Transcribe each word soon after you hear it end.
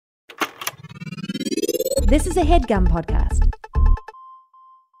This is a HeadGum podcast.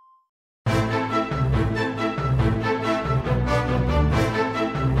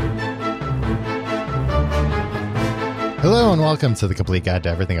 Hello and welcome to The Complete Guide to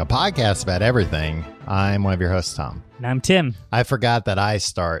Everything, a podcast about everything. I'm one of your hosts, Tom. And I'm Tim. I forgot that I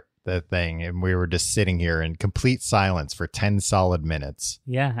start the thing, and we were just sitting here in complete silence for 10 solid minutes.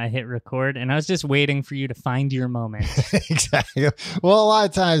 Yeah, I hit record, and I was just waiting for you to find your moment. Exactly. Well, a lot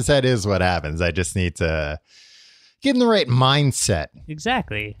of times that is what happens. I just need to get in the right mindset.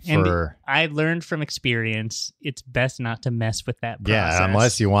 Exactly. And I learned from experience, it's best not to mess with that process. Yeah,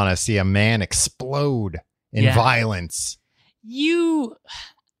 unless you want to see a man explode in violence. You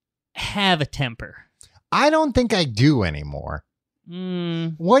have a temper. I don't think I do anymore.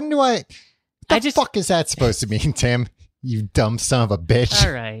 When do I... What the fuck is that supposed to mean, Tim? You dumb son of a bitch.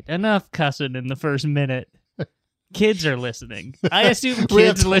 All right, enough cussing in the first minute. Kids are listening. I assume we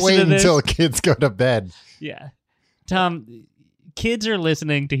have kids to listen wait to this. until kids go to bed. Yeah. Tom, kids are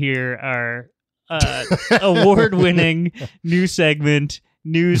listening to hear our award-winning new segment,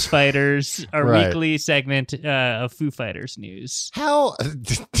 News Fighters, our weekly segment of Foo Fighters news. How?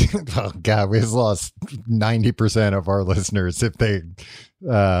 Oh, God, we've lost 90% of our listeners if they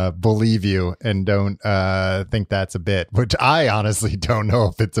believe you and don't think that's a bit, which I honestly don't know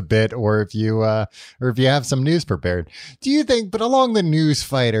if it's a bit or if you have some news prepared. Do you think, but along the News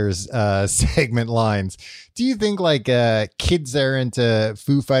Fighters segment lines, do you think like kids that are into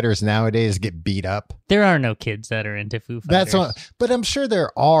Foo Fighters nowadays get beat up? There are no kids that are into Foo Fighters. But I'm sure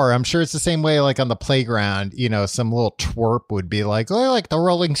there are. I'm sure it's the same way like on the playground, you know, some little twerp would be like, oh, I like the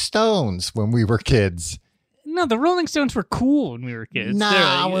Rolling Stones when we were kids. No, the Rolling Stones were cool when we were kids.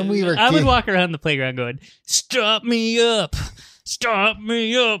 When we were kids. I would walk around the playground going, stop me up. Stop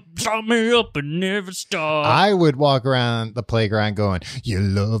me up and never stop. I would walk around the playground going, your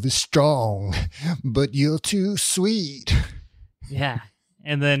love is strong, but you're too sweet. Yeah.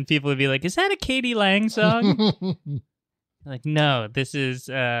 And then people would be like, is that a Katie Lang song? Like, no, this is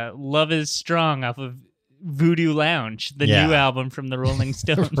Love is Strong off of Voodoo Lounge, the new album from the Rolling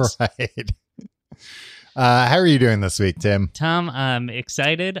Stones. Right. How are you doing this week, Tim? Tom, I'm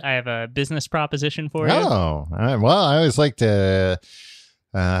excited. I have a business proposition for you. Oh, well, I always like to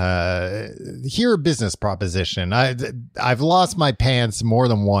hear a business proposition. I've lost my pants more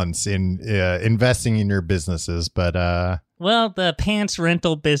than once in investing in your businesses, but well, the pants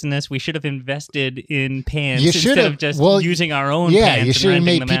rental business, we should have invested in pants instead of just using our own pants. Yeah, you should have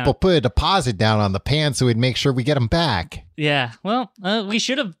made people put a deposit down on the pants so we'd make sure we get them back. Yeah, well, we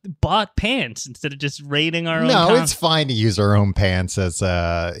should have bought pants instead of just raiding our own. No, it's fine to use our own pants as,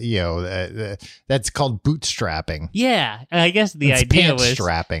 that's called bootstrapping. Yeah, I guess the idea was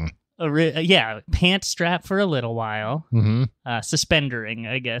strapping. Pant strap for a little while. Mm-hmm. Suspendering,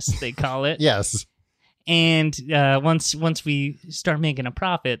 I guess they call it. Yes. And once we start making a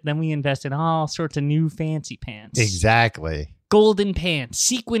profit, then we invest in all sorts of new fancy pants. Exactly. Golden pants,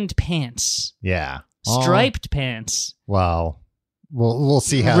 sequined pants. Yeah. Striped pants. Well, we'll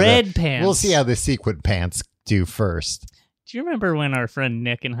see how pants. We'll see how the sequined pants do first. Do you remember when our friend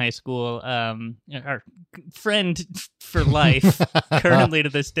Nick in high school, our friend for life, currently to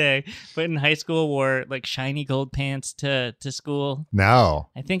this day, but in high school wore like shiny gold pants to school? No.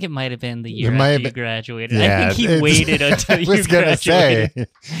 I think it might have been the year after you graduated. Yeah, I think he waited until you graduated.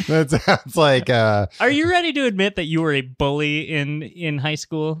 That sounds like... Are you ready to admit that you were a bully in high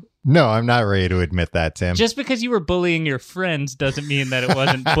school? No, I'm not ready to admit that, Tim. Just because you were bullying your friends doesn't mean that it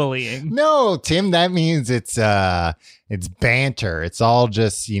wasn't bullying. No, Tim, that means it's banter. It's all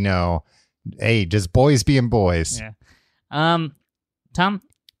just, hey, just boys being boys. Yeah. Tom,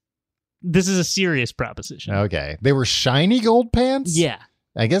 this is a serious proposition. Okay. They were shiny gold pants? Yeah.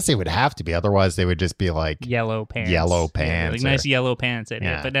 I guess they would have to be. Otherwise, they would just be like... Yellow pants. Yeah, like nice yellow pants,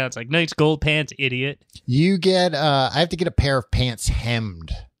 idiot. Yeah. But now it's like nice gold pants, idiot. You get... I have to get a pair of pants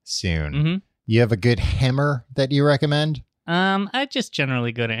hemmed soon. Mm-hmm. You have a good hemmer that you recommend? I just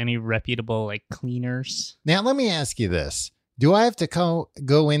generally go to any reputable like cleaners. Now let me ask you this: do I have to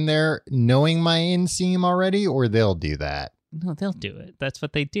go in there knowing my inseam already, or they'll do that? No, they'll do it. That's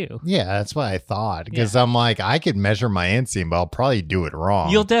what they do. Yeah, that's what I thought. Because I'm like, I could measure my inseam, but I'll probably do it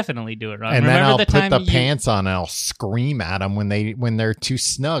wrong. You'll definitely do it wrong. And then I'll put the pants on and I'll scream at them when they're too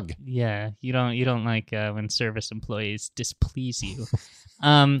snug. Yeah, you don't like when service employees displease you.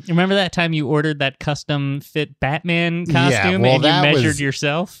 Remember that time you ordered that custom fit Batman costume and you measured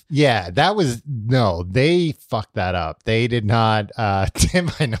yourself? Yeah, they fucked that up. They did not. Tim,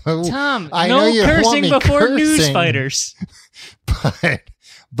 I know. Tom, I no know you cursing before news fighters.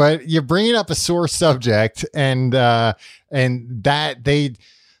 But you're bringing up a sore subject, and that they.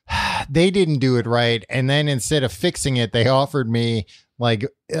 they didn't do it right. And then instead of fixing it, they offered me like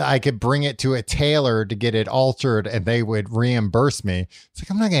I could bring it to a tailor to get it altered and they would reimburse me. It's like,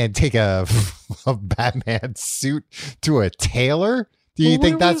 I'm not going to take a Batman suit to a tailor. Do you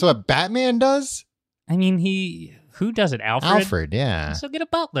think that's what Batman does? I mean, who does it? Alfred? Alfred, yeah. So get a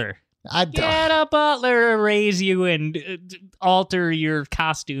butler. Get a butler to raise you and alter your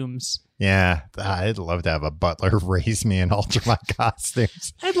costumes. Yeah, I'd love to have a butler raise me and alter my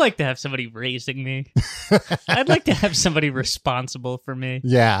costumes. I'd like to have somebody raising me. I'd like to have somebody responsible for me.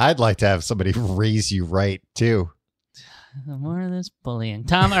 Yeah, I'd like to have somebody raise you right, too. More of this bullying.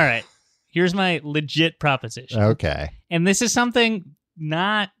 Tom, all right. Here's my legit proposition. Okay. And this is something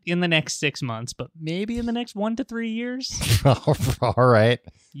not in the next 6 months, but maybe in the next 1 to 3 years. All right.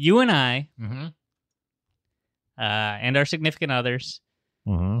 You and I, and our significant others,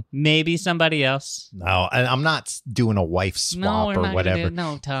 maybe somebody else. No, I'm not doing a wife swap or whatever.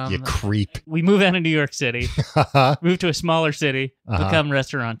 No, Tom. You creep. We move out of New York City, move to a smaller city, become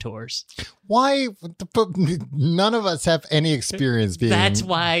restaurateurs. Why? None of us have any experience being. That's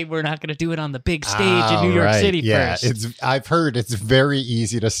why we're not going to do it on the big stage in New York City first. I've heard it's very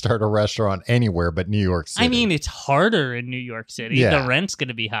easy to start a restaurant anywhere but New York City. I mean, it's harder in New York City. Yeah. The rent's going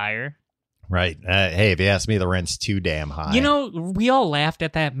to be higher. Right. Hey, if you ask me, the rent's too damn high. You know, we all laughed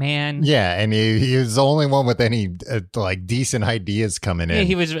at that man. Yeah, and he was the only one with any like decent ideas coming in. Yeah,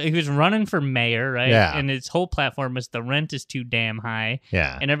 he was running for mayor, right? Yeah. And his whole platform was the rent is too damn high.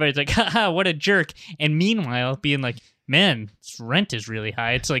 Yeah. And everybody's like, haha, what a jerk. And meanwhile, being like, man, this rent is really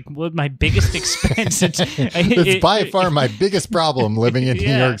high. It's like my biggest expense. It's by far my biggest problem living in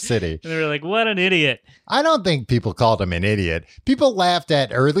New York City. And they were like, what an idiot. I don't think people called him an idiot. People laughed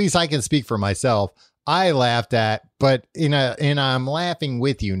at, or at least I can speak for myself. I laughed at, but in a I'm laughing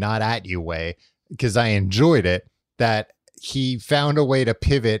with you, not at you way, because I enjoyed it, that he found a way to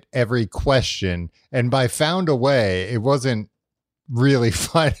pivot every question. And by found a way, it wasn't really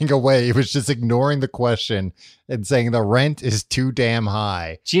finding a way. It was just ignoring the question and saying the rent is too damn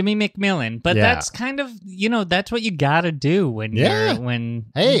high. Jimmy McMillan. But that's kind of, that's what you got to do when you're,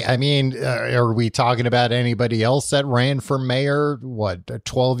 Hey, I mean, are we talking about anybody else that ran for mayor,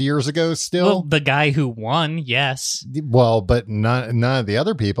 12 years ago still? Well, the guy who won, yes. Well, but none of the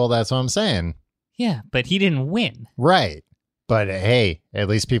other people, that's what I'm saying. Yeah, but he didn't win. Right. But hey, at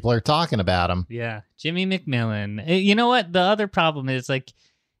least people are talking about him. Yeah. Jimmy McMillan. You know what? The other problem is, like,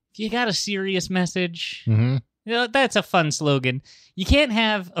 if you got a serious message, that's a fun slogan. You can't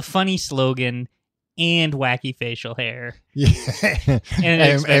have a funny slogan and wacky facial hair. Yeah.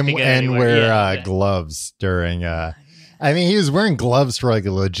 and wear gloves during... I mean, he was wearing gloves for like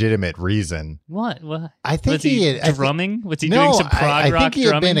a legitimate reason. What? I think was he drumming? Was he doing some prog rock drumming? I think he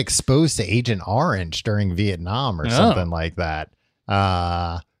had been exposed to Agent Orange during Vietnam or something like that.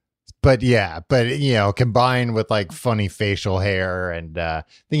 But combined with like funny facial hair, and I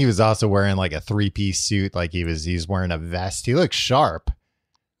think he was also wearing like a 3-piece suit, like he's wearing a vest. He looked sharp.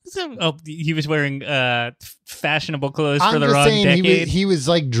 Oh, he was wearing fashionable clothes for the wrong decade. He was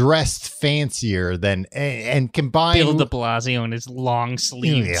like dressed fancier than and combined. Bill de Blasio in his long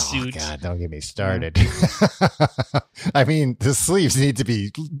sleeve suit. Oh God, don't get me started. I mean, the sleeves need to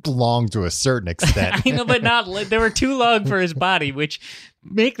be long to a certain extent. I know, but they were too long for his body, which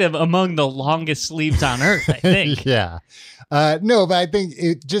make them among the longest sleeves on earth, I think. Yeah. No, but I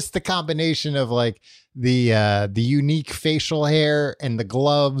think just the combination of like the unique facial hair and the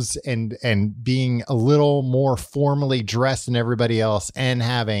gloves and being a little more formally dressed than everybody else and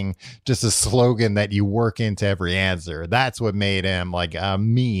having just a slogan that you work into every answer. That's what made him like a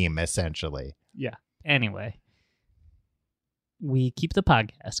meme, essentially. Yeah. Anyway, we keep the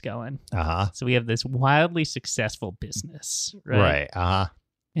podcast going. So we have this wildly successful business, right? Right.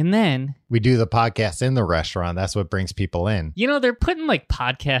 And then we do the podcast in the restaurant. That's what brings people in. They're putting like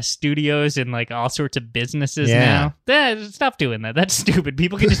podcast studios in like all sorts of businesses now. Stop doing that. That's stupid.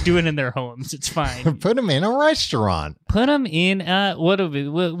 People can just do it in their homes. It's fine. Put them in a restaurant. Put them in what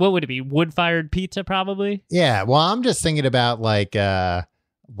would it be? Wood-fired pizza, probably. Yeah. Well, I'm just thinking about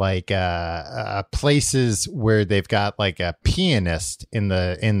places where they've got like a pianist in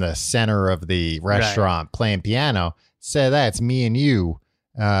the center of the restaurant playing piano. So that's me and you.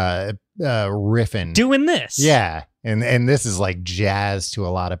 Riffing, doing this, and this is like jazz to a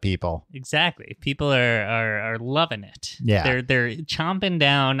lot of people. Exactly, people are loving it. Yeah, they're chomping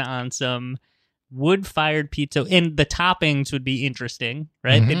down on some wood-fired pizza, and the toppings would be interesting,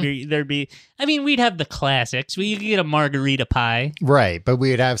 right? There'd be, I mean, we'd have the classics. You could get a margarita pie. Right, but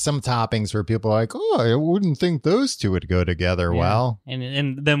we'd have some toppings where people are like, oh, I wouldn't think those two would go together well.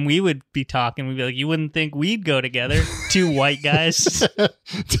 And then we would be talking. We'd be like, you wouldn't think we'd go together? Two white guys.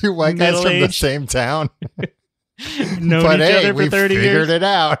 Two white guys from the same town. Known each other for 30 years. Figured it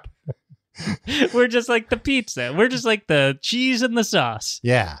out. We're just like the pizza. We're just like the cheese and the sauce.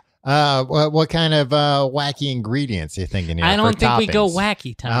 Yeah. What kind of wacky ingredients are you thinking here? I don't think toppings? we go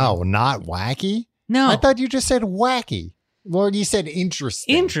wacky, Tom. Oh, not wacky? No. I thought you just said wacky. Lord, you said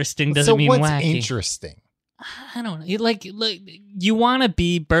interesting. Interesting doesn't mean wacky. So what's interesting? I don't know. Like you want to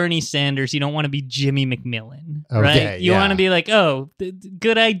be Bernie Sanders. You don't want to be Jimmy McMillan, right? You want to be like, oh,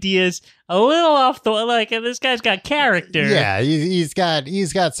 good ideas, a little off the like. This guy's got character. Yeah, he's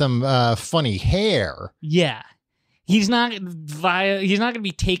got some funny hair. Yeah, he's not going to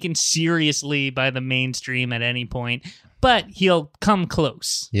be taken seriously by the mainstream at any point, but he'll come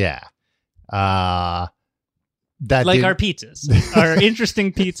close. Yeah. Our pizzas, our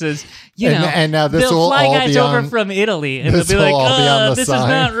interesting pizzas, and now this they'll will fly all guys be on, over from Italy, and they'll be like, this sign. Is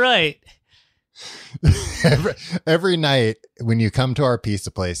not right. Every night when you come to our pizza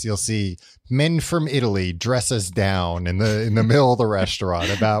place, you'll see men from Italy dress us down in the middle of the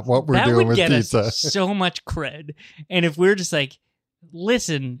restaurant about what we're doing with pizza. Us so much cred, and if we're just like,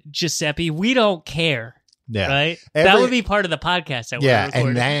 listen, Giuseppe, we don't care. Yeah, right. That would be part of the podcast. That we're recording.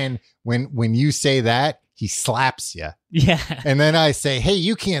 And then when you say that, he slaps you. Yeah. And then I say, hey,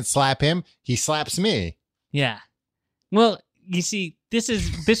 you can't slap him. He slaps me. Yeah. Well, you see, this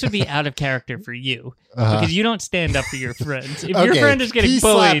would be out of character for you because you don't stand up for your friends. If your friend is getting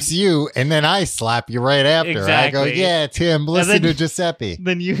bullied, he slaps you, and then I slap you right after. Exactly. I go, yeah, Tim, listen to Giuseppe.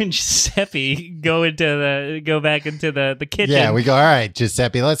 Then you and Giuseppe go back into the kitchen. Yeah, we go, all right,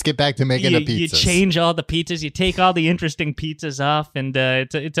 Giuseppe, let's get back to making the pizzas. You change all the pizzas, you take all the interesting pizzas off, and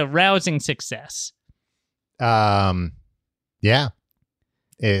it's a rousing success. Yeah.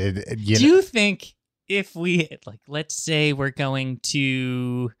 Do you think if we let's say we're going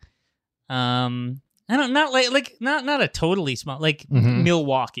to, not a totally small,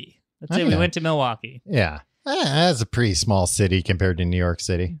 Milwaukee. Let's say we went to Milwaukee. Yeah. That's a pretty small city compared to New York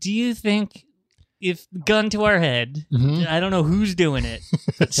City. Do you think if gun to our head, I don't know who's doing it,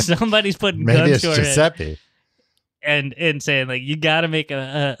 but somebody's putting guns to our Giuseppe. head. And saying you got to make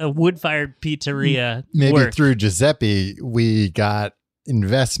a wood-fired pizzeria. Maybe work. Through Giuseppe, we got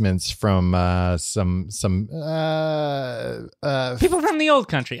investments from some people from the old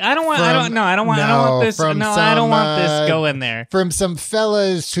country. I don't want this going there. From some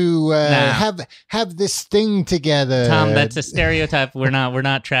fellas who have this thing together. Tom, that's a stereotype. We're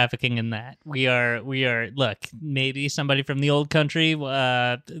not trafficking in that. We are. Look, maybe somebody from the old country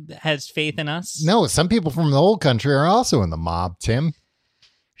has faith in us. No, some people from the old country are also in the mob, Tim.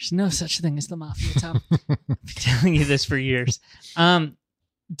 There's no such thing as the mafia, Tom. I've been telling you this for years.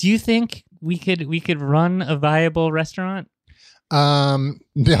 Do you think we could run a viable restaurant? No,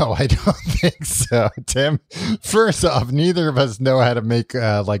 I don't think so, Tim. First off, neither of us know how to make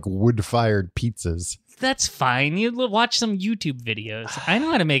wood-fired pizzas. That's fine. You watch some YouTube videos. I know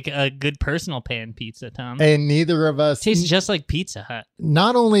how to make a good personal pan pizza, Tom. And neither of us... Tastes just like Pizza Hut.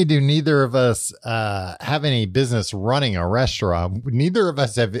 Not only do neither of us have any business running a restaurant, neither of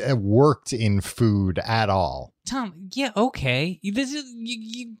us have worked in food at all. Tom, yeah, okay. You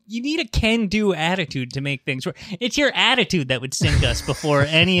need a can-do attitude to make things work. It's your attitude that would sink us before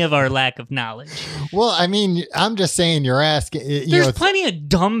any of our lack of knowledge. Well, I mean, I'm just saying you're asking... There's plenty of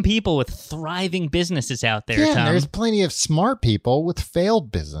dumb people with thriving businesses out there, Tom. There's plenty of smart people with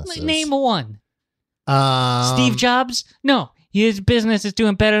failed businesses. Name one. Steve Jobs? No, his business is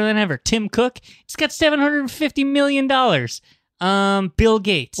doing better than ever. Tim Cook? He's got $750 million. Bill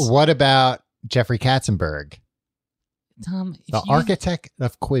Gates. What about Jeffrey Katzenberg? Tom, the architect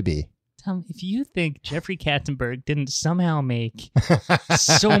of Quibi. Tom, if you think Jeffrey Katzenberg didn't somehow make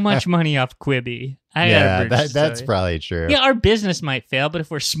so much money off Quibi, that's probably true. Yeah, our business might fail, but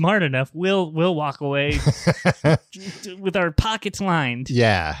if we're smart enough, we'll walk away with our pockets lined.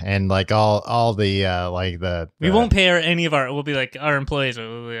 Yeah, and all the we won't pay any of our. We'll be like our employees.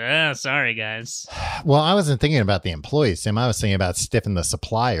 Sorry guys. Well, I wasn't thinking about the employees, Tim. I was thinking about stiffing the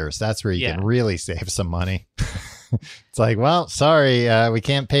suppliers. That's where you can really save some money. It's like, well, sorry, we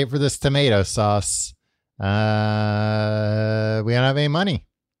can't pay for this tomato sauce. We don't have any money.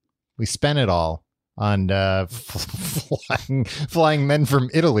 We spent it all on flying men from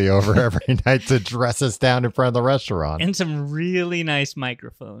Italy over every night to dress us down in front of the restaurant. And some really nice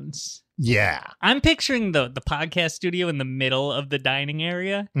microphones. Yeah. I'm picturing the podcast studio in the middle of the dining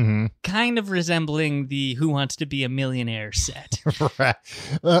area, kind of resembling the Who Wants to Be a Millionaire set. Right.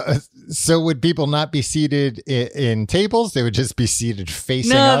 So would people not be seated in tables? They would just be seated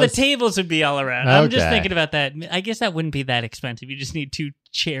facing us? No, the tables would be all around. Okay. I'm just thinking about that. I guess that wouldn't be that expensive. You just need 2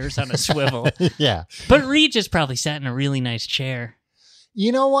 chairs on a swivel. Yeah. But Regis probably sat in a really nice chair.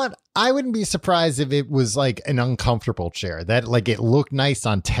 You know what? I wouldn't be surprised if it was like an uncomfortable chair that like it looked nice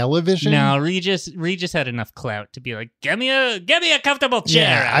on television. No, Regis had enough clout to be like, get me a comfortable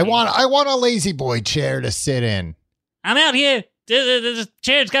chair. Yeah, I want a lazy boy chair to sit in. I'm out here. This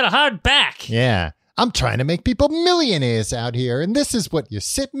chair's got a hard back. Yeah. I'm trying to make people millionaires out here, and this is what you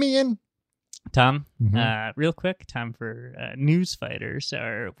sit me in. Tom, real quick, time for News Fighters,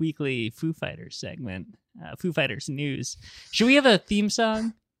 our weekly Foo Fighters segment. Foo Fighters News. Should we have a theme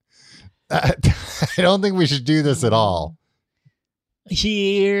song? I don't think we should do this at all.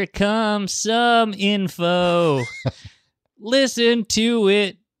 Here comes some info. Listen to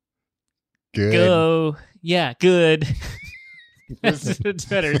it. Good. Go. Yeah, good. It's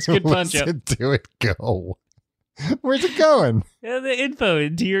better. It's good punch up. Listen to it. Go. Where's it going? The info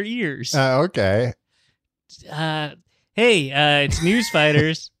into your ears. Okay. Hey, it's News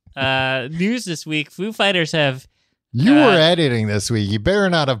Fighters. News this week. Foo Fighters have... You were editing this week. You better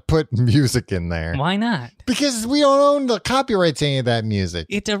not have put music in there. Why not? Because we don't own the copyright to any of that music.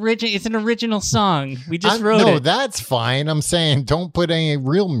 It's an original song. We just wrote it. No, that's fine. I'm saying don't put any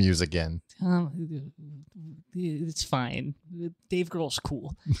real music in. It's fine. Dave Grohl's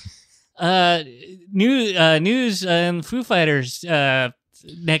cool. News Foo Fighters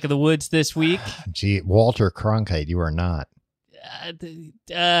neck of the woods this week. Gee, Walter Cronkite, you are not. The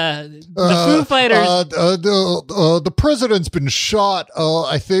Foo Fighters. The president's been shot.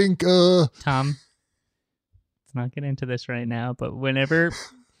 I think. Tom, let's not get into this right now. But whenever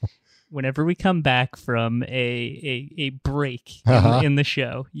we come back from a break in the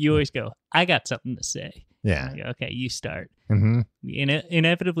show, you always go, "I got something to say." Yeah. I go, okay, you start. Mm-hmm. We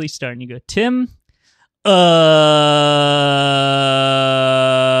inevitably start, and you go, Tim.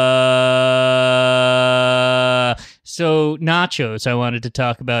 So Nachos. I wanted to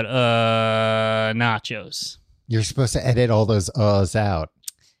talk about Nachos. You're supposed to edit all those out.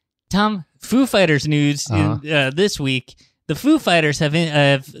 Tom, Foo Fighters news this week. The Foo Fighters have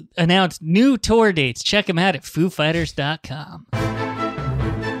announced new tour dates. Check them out at foofighters.com.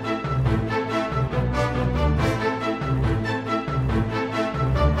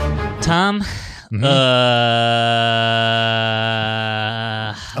 Tom, I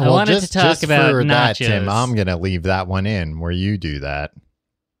wanted to talk about Nachos. That, Tim, I'm going to leave that one in where you do that.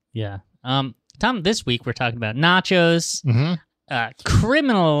 Yeah. Tom, this week we're talking about Nachos,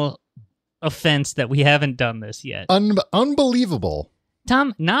 criminal offense that we haven't done this yet. Unbelievable.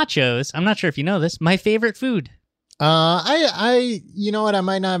 Tom, Nachos, I'm not sure if you know this, my favorite food. You know what? I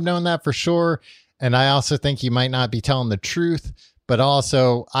might not have known that for sure. And I also think you might not be telling the truth. But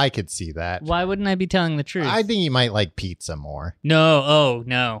also, I could see that. Why wouldn't I be telling the truth? I think you might like pizza more. No. Oh,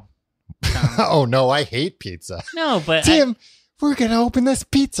 no. Oh, no. I hate pizza. No, but... Tim, we're going to open this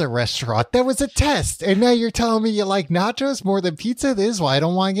pizza restaurant. That was a test. And now you're telling me you like nachos more than pizza? This is why I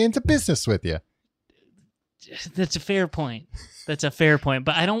don't want to get into business with you. That's a fair point. But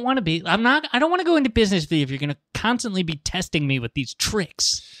I don't want to be... I don't want to go into business with you if you're going to constantly be testing me with these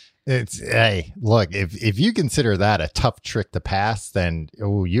tricks. Hey, look, if you consider that a tough trick to pass, then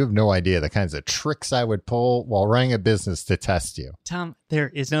you have no idea the kinds of tricks I would pull while running a business to test you. Tom, there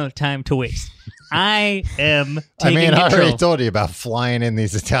is no time to waste. I am taking control. I already told you about flying in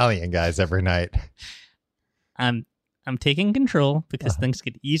these Italian guys every night. I'm taking control because things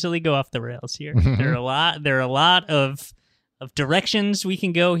could easily go off the rails here. There are a lot of directions we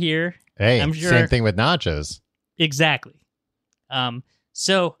can go here. Hey, I'm sure. Same thing with nachos. Exactly.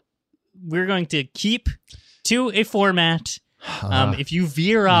 So we're going to keep to a format. If you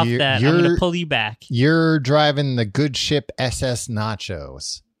veer off that, I'm going to pull you back. You're driving the good ship SS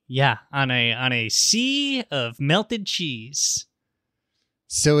Nachos. Yeah, on a sea of melted cheese.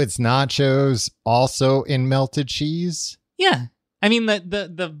 So it's nachos also in melted cheese? Yeah. I mean,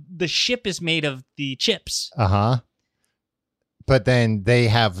 the ship is made of the chips. Uh-huh. But then they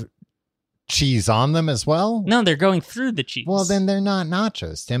have cheese on them as well? No, they're going through the cheese. Well, then they're not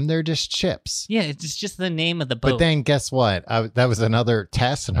nachos, Tim. They're just chips. Yeah, it's just the name of the boat. But then guess what? That was another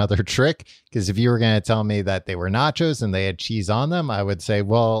test, another trick. Because if you were going to tell me that they were nachos and they had cheese on them, I would say,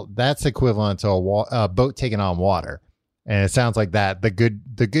 well, that's equivalent to a boat taking on water. And it sounds like that. The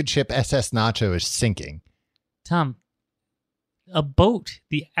good ship SS Nacho is sinking. Tom, a boat,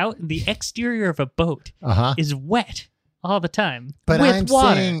 the exterior of a boat is wet all the time. But with I'm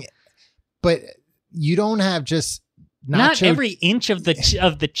water. saying... but you don't have just nacho. Not every inch of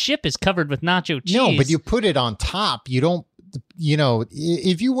the chip is covered with nacho cheese. No, but you put it on top. You don't,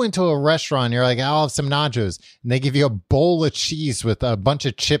 if you went to a restaurant, you're like, I'll have some nachos, and they give you a bowl of cheese with a bunch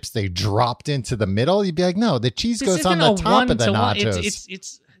of chips they dropped into the middle, you'd be like, no, the cheese goes on the top of the nachos.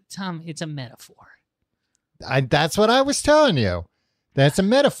 It's Tom, it's a metaphor. That's what I was telling you. That's a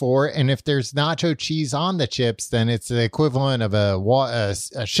metaphor, and if there's nacho cheese on the chips, then it's the equivalent of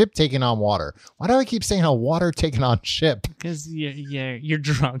a ship taking on water. Why do I keep saying a water taking on ship? Because you're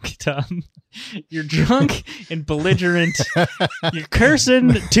drunk, Tom. You're drunk and belligerent. You're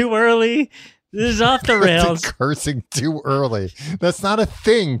cursing too early. This is off the rails. Cursing too early. That's not a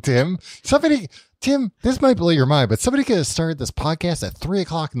thing, Tim. Tim, this might blow your mind, but somebody could have started this podcast at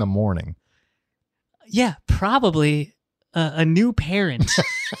 3:00 in the morning. Yeah, probably. A new parent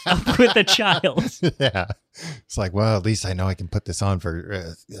with a child. Yeah. It's like, well, at least I know I can put this on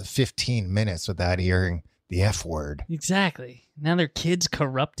for 15 minutes without hearing the F word. Exactly. Now their kid's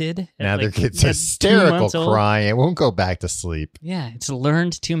corrupted. Now their kid's hysterical, crying. It won't go back to sleep. Yeah, it's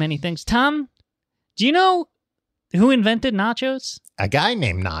learned too many things. Tom, do you know who invented nachos? A guy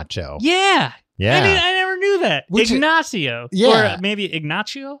named Nacho. Yeah. Yeah. I never knew that. Ignacio. Yeah. Or maybe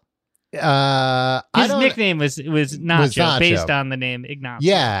Ignacio? His nickname was Nacho, based on the name Ignacio.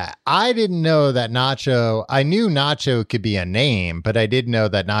 Yeah, I didn't know that Nacho. I knew Nacho could be a name, but I didn't know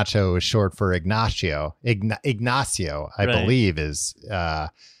that Nacho was short for Ignacio. Ignacio, I believe, is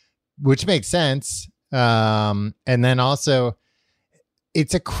which makes sense. And then also,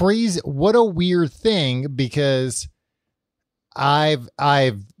 it's what a weird thing, because I've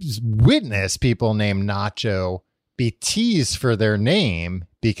witnessed people named Nacho be teased for their name,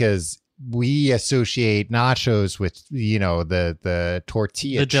 because we associate nachos with, the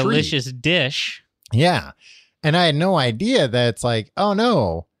tortilla, the delicious dish. Yeah. And I had no idea that it's like, oh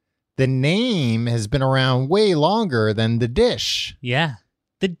no, the name has been around way longer than the dish. Yeah.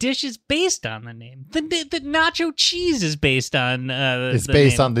 The dish is based on the name. The nacho cheese is based on it's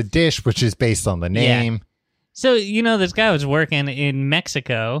based on the dish, which is based on the name. Yeah. So, this guy was working in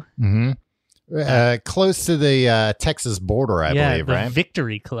Mexico. Mm-hmm. Close to the Texas border, I believe, the right?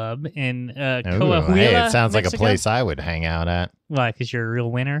 Victory Club in Coahuila. Hey, it sounds like Mexico. A place I would hang out at. Why? Because you're a real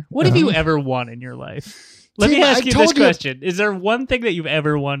winner? What have you ever won in your life? Let me ask you this question. Is there one thing that you've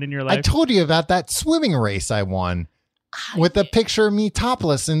ever won in your life? I told you about that swimming race I won. With a picture of me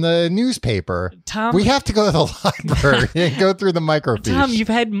topless in the newspaper. Tom, we have to go to the library and go through the microfiche. Tom, you've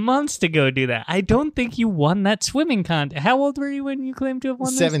had months to go do that. I don't think you won that swimming contest. How old were you when you claimed to have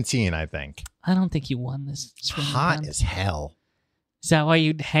won 17, I think. I don't think you won this swimming Hot contest. as hell. Is that why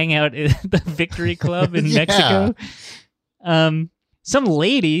you'd hang out at the Victory Club in Mexico? Some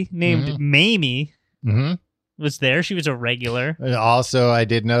lady named Mamie was there. She was a regular. Also, I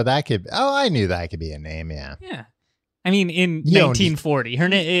did know that I knew that could be a name, yeah. Yeah. I mean, in 1940. Her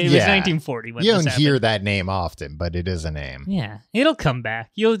name. It was 1940 when you this don't happened. hear that name often, but it is a name. Yeah, it'll come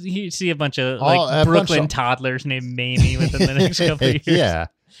back. You'll see a bunch of Brooklyn toddlers named Mamie within the next couple of years.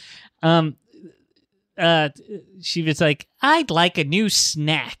 Yeah. She was like, I'd like a new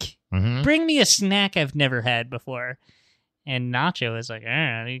snack. Mm-hmm. Bring me a snack I've never had before. And Nacho is like, all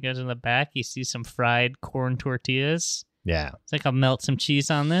right. He goes in the back. You see some fried corn tortillas. Yeah. It's like, I'll melt some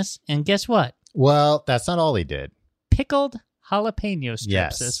cheese on this. And guess what? Well, that's not all he did. Pickled jalapeno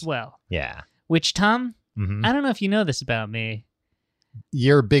strips as well. Yeah. Which, Tom, I don't know if you know this about me.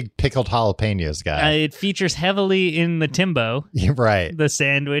 You're a big pickled jalapenos guy. It features heavily in the Timbo. Right. The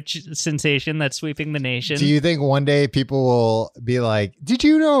sandwich sensation that's sweeping the nation. Do you think one day people will be like, did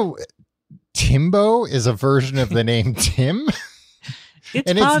you know Timbo is a version of the name Tim?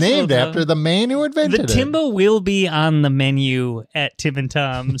 It's named after the man who invented it. The Timbo will be on the menu at Tim and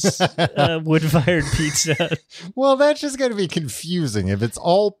Tom's wood-fired pizza. Well, that's just going to be confusing if it's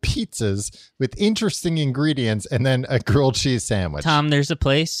all pizzas with interesting ingredients and then a grilled cheese sandwich. Tom, there's a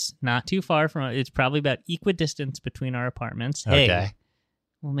place not too far from it's probably about equidistance between our apartments. Hey, okay.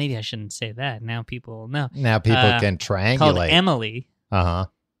 Well, maybe I shouldn't say that. Now people know. Now people can triangulate. Called Emily. Uh-huh.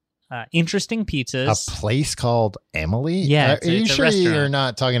 Interesting pizzas. A place called Emily? Yeah. Are you sure you're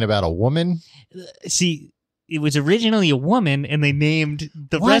not talking about a woman? See, it was originally a woman, and they named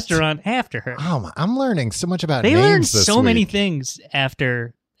the restaurant after her. Oh, I'm learning so much about names. They learned this so week. many things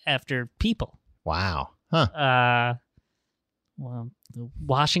after people. Wow. Huh.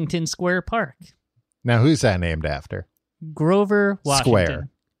 Washington Square Park. Now, who's that named after? Grover Washington. Square.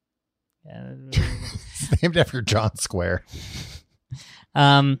 It's named after John Square.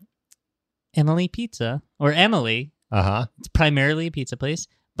 Emily Pizza, or Emily, Uh-huh. It's primarily a pizza place,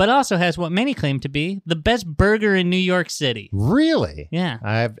 but also has what many claim to be the best burger in New York City. Really? Yeah.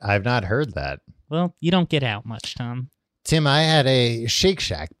 I've not heard that. Well, you don't get out much, Tom. Tim, I had a Shake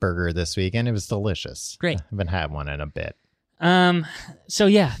Shack burger this weekend. It was delicious. Great. I haven't had one in a bit. So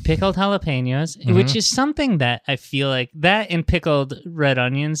yeah, pickled jalapenos, which is something that I feel like that and pickled red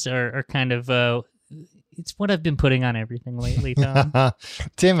onions are kind of, it's what I've been putting on everything lately, Tom.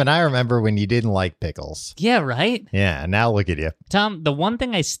 Tim, and I remember when you didn't like pickles. Yeah, right? Yeah, now look at you. Tom, the one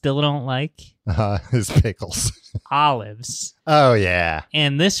thing I still don't like Is pickles. olives. Oh, yeah.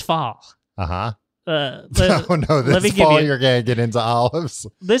 And this fall, Uh-huh. let This me give fall you- you're going to get into olives.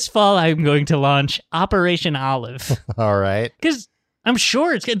 this fall I'm going to launch Operation Olive. All right. Because I'm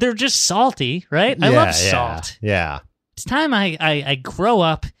sure it's good. They're just salty, right? I love salt. Yeah. It's time I grow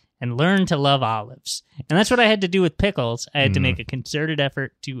up and learn to love olives. And that's what I had to do with pickles. I had to make a concerted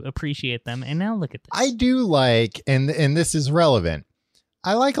effort to appreciate them. And now look at this. I do like, and this is relevant,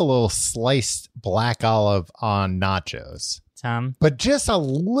 I like a little sliced black olive on nachos. Tom, But just a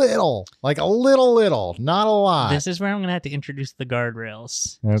little, like a little, not a lot. this is where I'm going to have to introduce the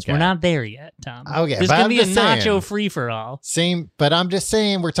guardrails. Okay. We're not there yet, Tom. Okay, There's but going I'm to be a just saying. nacho free-for-all. Same, but I'm just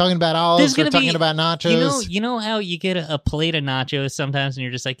saying, we're talking about olives, we're gonna talking be- about nachos. You know how you get a plate of nachos sometimes and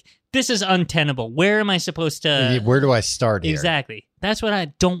you're just like, this is untenable. Where am I supposed to... Where do I start here? Exactly. That's what I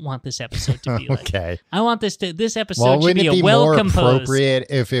don't want this episode to be like. Okay. I want this episode Well, should wouldn't be it a be well more composed. appropriate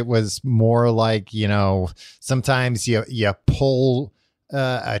if it was more like, sometimes you pull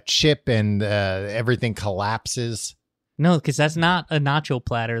a chip and everything collapses? No, because that's not a nacho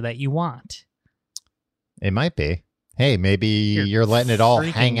platter that you want. It might be. Hey, maybe you're letting it all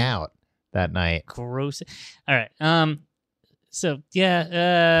freaking hang out that night. Gross. All right. So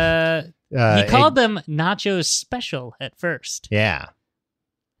yeah, he He called them nachos special at first. Yeah.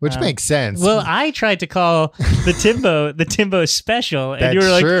 Which makes sense. Well, I tried to call the Timbo special, and That's you were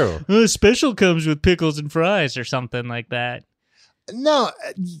like, true. "Oh, special comes with pickles and fries or something like that." No,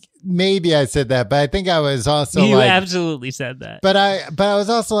 maybe I said that, but I think I was also You like, absolutely said that. but I was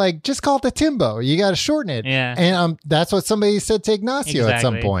also like, just call it the Timbo. You got to shorten it. Yeah. And that's what somebody said to Ignacio at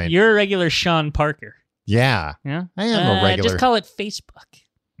some Exactly. point. You're a regular Sean Parker. Yeah. Yeah, I am a regular. Just call it Facebook.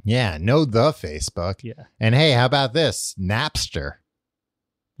 Yeah. Know the Facebook. Yeah. And hey, how about this? Napster.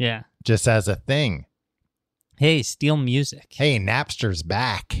 Yeah. Just as a thing. Hey, steal music. Hey, Napster's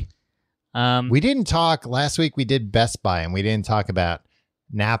back. Um, We didn't talk last week. We did Best Buy, and we didn't talk about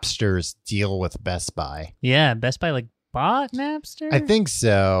Napster's deal with Best Buy. yeah, Best Buy like bought Napster. I think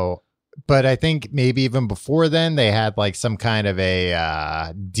so. But I think maybe even before then, they had like some kind of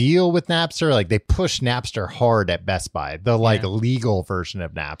a deal with Napster. Like they pushed Napster hard at Best Buy, the like legal version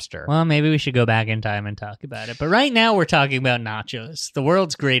of Napster. Well, maybe we should go back in time and talk about it. But right now, we're talking about nachos, the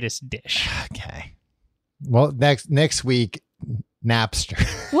world's greatest dish. Okay. Well, next week, Napster.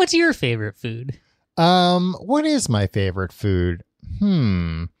 What's your favorite food? What is my favorite food?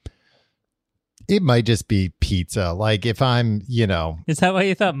 It might just be pizza. Like if I'm, Is that why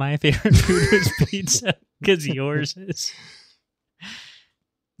you thought my favorite food was pizza? Because yours is.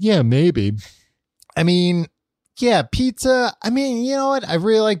 Yeah, maybe. I mean, yeah, pizza. I mean, you know what? I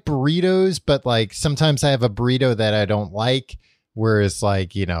really like burritos, but like sometimes I have a burrito that I don't like. Whereas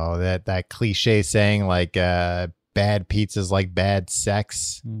like, that cliche saying like bad pizza's like bad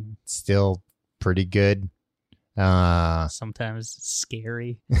sex. Still pretty good. Sometimes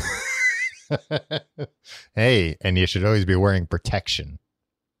scary. Hey, and you should always be wearing protection.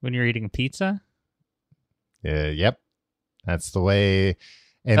 When you're eating pizza? Yep. That's the way.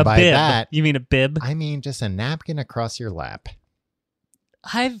 And A by bib. that, You mean a bib? I mean just a napkin across your lap.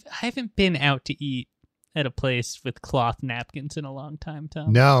 I haven't been out to eat at a place with cloth napkins in a long time,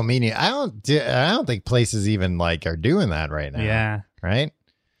 Tom. No, meaning I don't think places even like are doing that right now. Yeah. Right?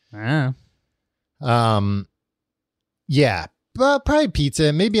 Oh. Yeah, but probably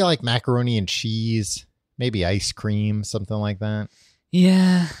pizza, maybe like macaroni and cheese, maybe ice cream, something like that.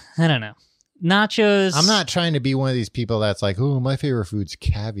 Yeah. I don't know. Nachos. I'm not trying to be one of these people that's like, oh, my favorite food's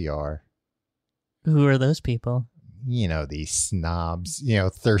caviar. Who are those people? These snobs,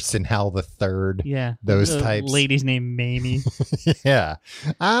 Thurston Howell the Third. Yeah. Those types. Ladies named Mamie. Yeah.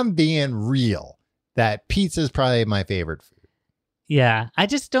 I'm being real that pizza is probably my favorite food. Yeah. I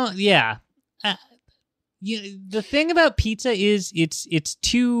just don't. Yeah. The thing about pizza is it's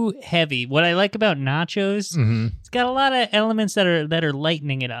too heavy. What I like about nachos, it's got a lot of elements that are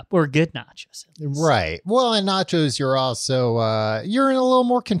lightening it up, or good nachos. Right. Well, in nachos, you're also you're in a little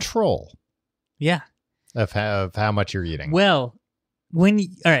more control. Yeah. Of how much you're eating. Well, all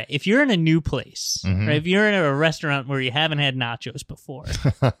right, if you're in a new place, Mhm. right, if you're in a restaurant where you haven't had nachos before,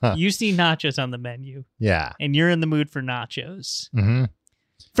 you see nachos on the menu, Yeah. and you're in the mood for nachos. Hmm.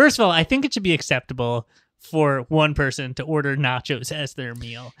 First of all, I think it should be acceptable for one person to order nachos as their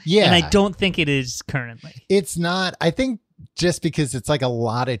meal. Yeah. And I don't think it is currently. It's not. I think just because it's like a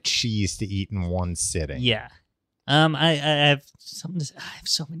lot of cheese to eat in one sitting. Yeah. I have something to say. I have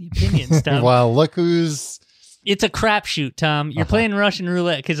so many opinions, Tom. Well, look who's... It's a crapshoot, Tom. You're playing Russian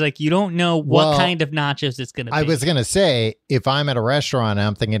roulette because, like, you don't know what kind of nachos it's going to be. I was going to say, if I'm at a restaurant and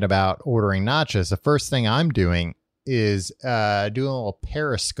I'm thinking about ordering nachos, the first thing I'm doing is doing a little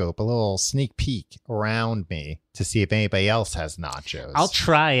periscope, a little sneak peek around me to see if anybody else has nachos. I'll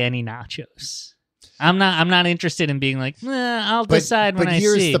try any nachos. I'm not interested in being like, I'll decide when I see.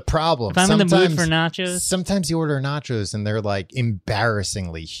 But here's the problem. If I'm in the mood for nachos. Sometimes you order nachos and they're like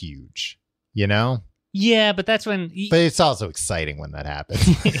embarrassingly huge, you know? Yeah, but that's when... But it's also exciting when that happens.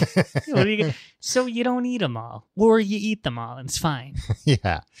 So you don't eat them all. Or you eat them all, and it's fine.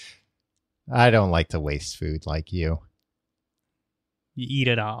 Yeah. I don't like to waste food like you. You eat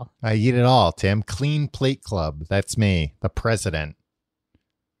it all. I eat it all, Tim. Clean Plate Club. That's me, the president.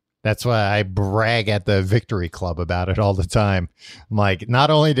 That's why I brag at the Victory Club about it all the time. I'm like, not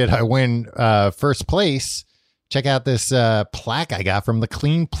only did I win first place, check out this plaque I got from the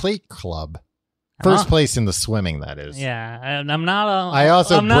Clean Plate Club. First place in the swimming, that is. Yeah, I'm not.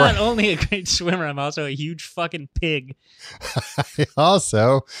 I'm not only a great swimmer. I'm also a huge fucking pig. I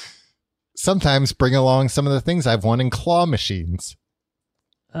also sometimes bring along some of the things I've won in claw machines.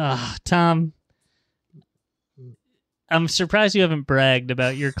 Tom, I'm surprised you haven't bragged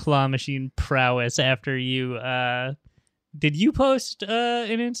about your claw machine prowess after you. Did you post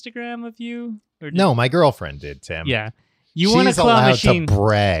an Instagram of you? No, my girlfriend did, Tim. Yeah. You want a claw machine to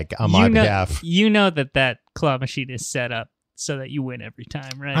brag on my behalf. You know that claw machine is set up so that you win every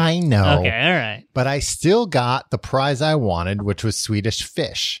time, right? I know. Okay, all right. But I still got the prize I wanted, which was Swedish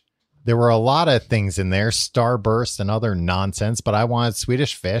fish. There were a lot of things in there, Starburst and other nonsense, but I wanted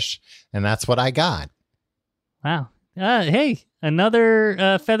Swedish fish, and that's what I got. Wow. Hey,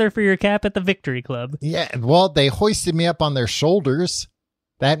 another feather for your cap at the Victory Club. Yeah, well, they hoisted me up on their shoulders.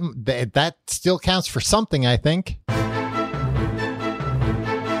 That still counts for something, I think.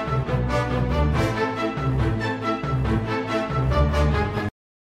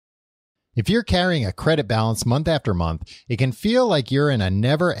 If you're carrying a credit balance month after month, it can feel like you're in a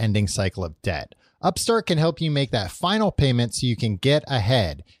never-ending cycle of debt. Upstart can help you make that final payment so you can get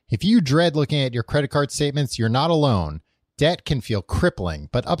ahead. If you dread looking at your credit card statements, you're not alone. Debt can feel crippling,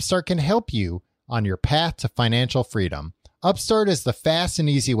 but Upstart can help you on your path to financial freedom. Upstart is the fast and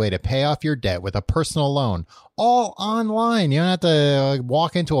easy way to pay off your debt with a personal loan, all online. You don't have to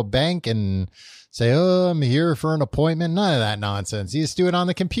walk into a bank and say, oh, I'm here for an appointment. None of that nonsense. You just do it on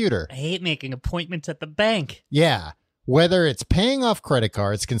the computer. I hate making appointments at the bank. Yeah. Whether it's paying off credit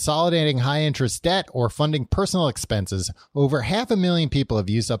cards, consolidating high-interest debt, or funding personal expenses, over 500,000 people have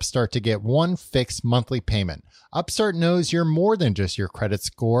used Upstart to get one fixed monthly payment. Upstart knows you're more than just your credit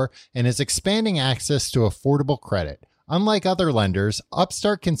score and is expanding access to affordable credit. Unlike other lenders,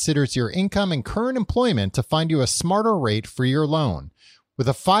 Upstart considers your income and current employment to find you a smarter rate for your loan. With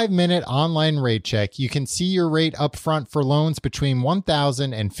a 5-minute online rate check, you can see your rate upfront for loans between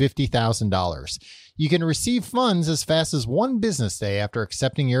 $1,000 and $50,000. You can receive funds as fast as one business day after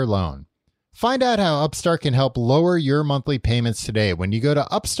accepting your loan. Find out how Upstart can help lower your monthly payments today when you go to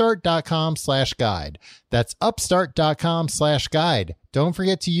upstart.com/guide. That's upstart.com/guide. Don't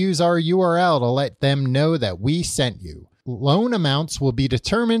forget to use our URL to let them know that we sent you. Loan amounts will be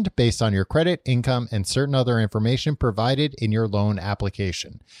determined based on your credit, income, and certain other information provided in your loan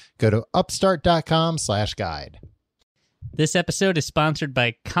application. Go to upstart.com/guide. This episode is sponsored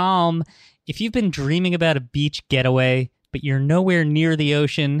by Calm. If you've been dreaming about a beach getaway, but you're nowhere near the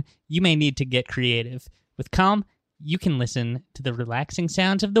ocean, you may need to get creative. With Calm, you can listen to the relaxing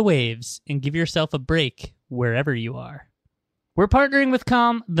sounds of the waves and give yourself a break wherever you are. We're partnering with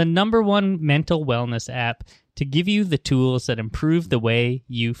Calm, the #1 mental wellness app, to give you the tools that improve the way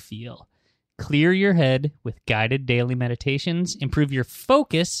you feel. Clear your head with guided daily meditations, improve your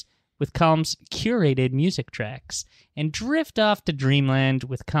focus with Calm's curated music tracks, and drift off to dreamland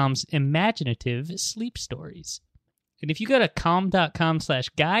with Calm's imaginative sleep stories. And if you go to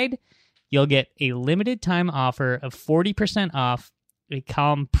calm.com/guide, you'll get a limited time offer of 40% off a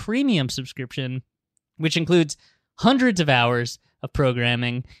Calm premium subscription, which includes hundreds of hours of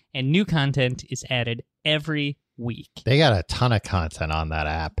programming, and new content is added every week. They got a ton of content on that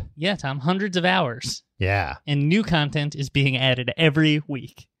app. Yeah, Tom, hundreds of hours. Yeah. And new content is being added every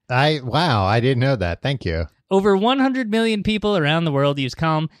week. Wow, I didn't know that. Thank you. Over 100 million people around the world use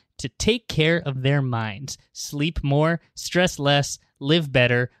Calm to take care of their minds. Sleep more, stress less, live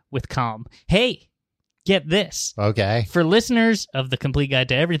better with Calm. Hey, get this. Okay. For listeners of The Complete Guide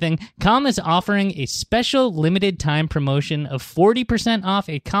to Everything, Calm is offering a special limited time promotion of 40% off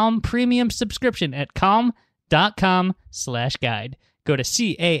a Calm premium subscription at calm.com/guide. Go to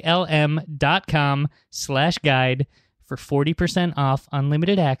calm.com/guide for 40% off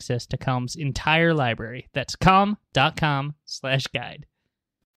unlimited access to Calm's entire library. That's calm.com/guide.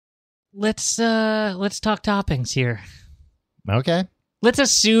 Let's talk toppings here. Okay. Let's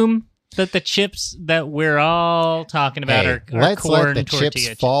assume that the chips that we're all talking about are let's corn let the tortilla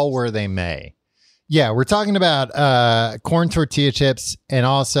chips fall where they may. Yeah, we're talking about corn tortilla chips, and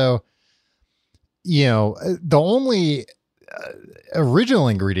also, the only original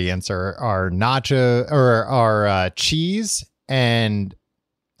ingredients are nacho or are cheese and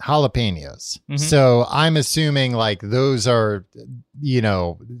jalapenos. Mm-hmm. So I'm assuming like those are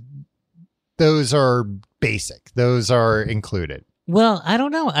basic. Those are included. Well, I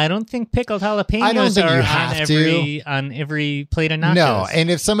don't know. I don't think pickled jalapenos on every plate of nachos. No, and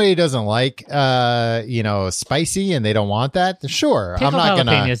if somebody doesn't like, spicy and they don't want that, sure. Pickled I'm not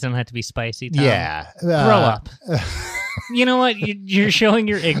jalapenos don't have to be spicy, Tom. Yeah. Grow up. You know what? You're showing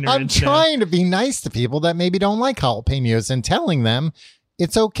your ignorance. I'm trying to be nice to people that maybe don't like jalapenos and telling them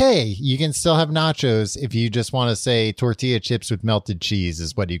it's okay. You can still have nachos if you just want to say tortilla chips with melted cheese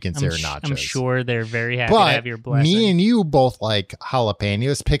is what you consider nachos. I'm sure they're very happy to have your blessing. Me and you both like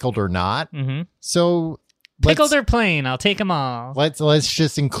jalapenos, pickled or not. Mm-hmm. So pickled or plain, I'll take them all. Let's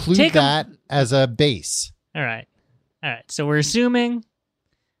just include that as a base. All right. So we're assuming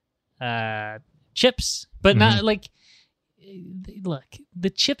chips, but not like. Look, the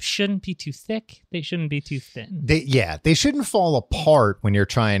chips shouldn't be too thick. They shouldn't be too thin. They shouldn't fall apart when you're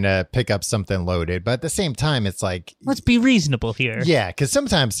trying to pick up something loaded. But at the same time, it's like... Let's be reasonable here. Yeah, because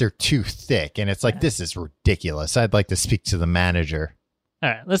sometimes they're too thick, and it's like, this is ridiculous. I'd like to speak to the manager. All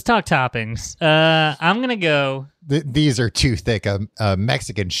right, let's talk toppings. I'm going to go... These are too thick. A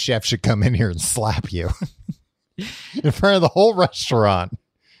Mexican chef should come in here and slap you in front of the whole restaurant.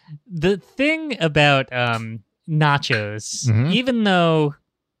 The thing about... nachos, even though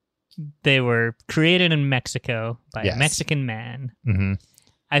they were created in Mexico by a Mexican man,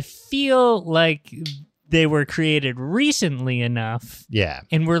 I feel like they were created recently enough. Yeah.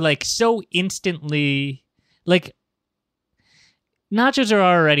 And we're like so instantly like nachos are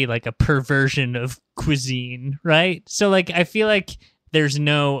already like a perversion of cuisine, right? So like I feel like there's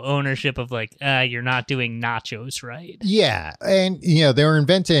no ownership of like, you're not doing nachos right. Yeah. And, they were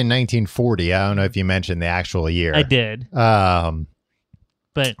invented in 1940. I don't know if you mentioned the actual year. I did.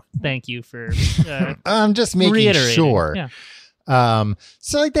 But thank you for I'm just making sure. Yeah.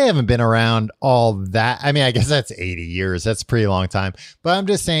 So like they haven't been around all that. I mean, I guess that's 80 years. That's a pretty long time. But I'm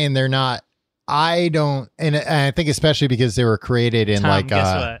just saying they're not. I don't, and I think especially because they were created in Tom,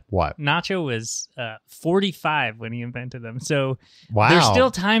 guess what? Nacho was 45 when he invented them. So wow. There's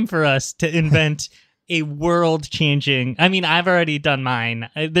still time for us to invent a world-changing. I mean, I've already done mine.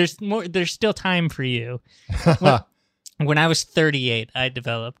 There's still time for you. When I was 38, I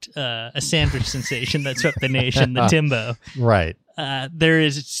developed a sandwich sensation that swept the nation, the Timbo. Right. There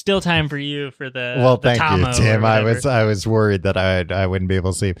is still time for you for the thank Tomo you, Tim. I was worried that I wouldn't be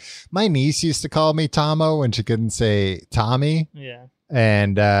able to sleep. My niece used to call me Tomo when she couldn't say Tommy. Yeah.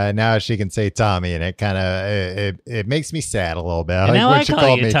 And now she can say Tommy, and it kind of it makes me sad a little bit. And now when I she call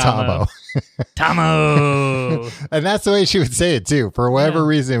called you me Tomo. Tomo. And that's the way she would say it too. For whatever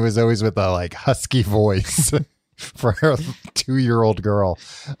reason, it was always with a like husky voice for a 2-year-old girl.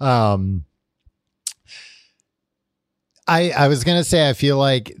 I was gonna say I feel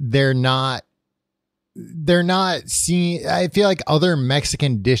like they're not seen. I feel like other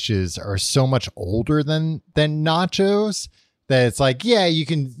Mexican dishes are so much older than nachos that it's like, yeah, you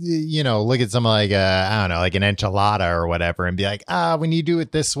can, look at something like I don't know, like an enchilada or whatever and be like, when you do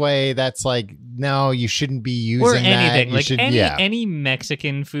it this way, that's like, no, you shouldn't be using or anything. that. Any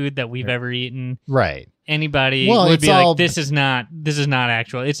Mexican food that we've ever eaten. Right. Anybody would be like, this is not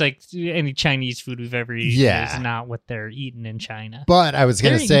actual. It's like any Chinese food we've ever eaten is not what they're eating in China. But I was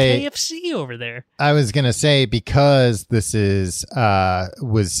going to say KFC over there. I was going to say, because this was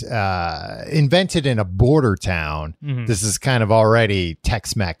invented in a border town. Mm-hmm. This is kind of already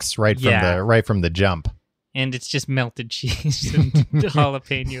Tex-Mex right from the jump. And it's just melted cheese and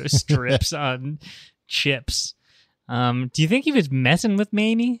jalapeno strips on chips. Do you think he was messing with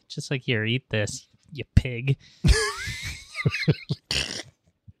Mamie? Just like, here, eat this, you pig.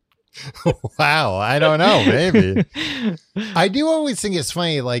 Wow, I don't know, maybe. I do always think it's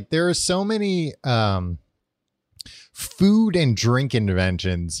funny, like there are so many food and drink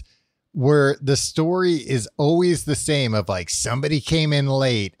inventions where the story is always the same of like somebody came in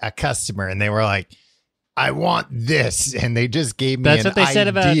late, a customer, and they were like, I want this. And they just gave me That's an what they said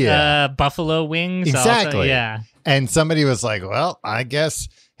idea. about buffalo wings. Exactly. Also, yeah. And somebody was like, well, I guess,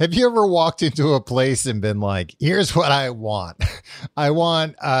 have you ever walked into a place and been like, here's what I want. I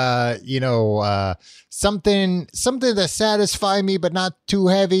want, something to satisfy me, but not too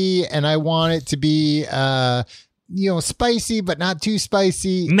heavy. And I want it to be, spicy, but not too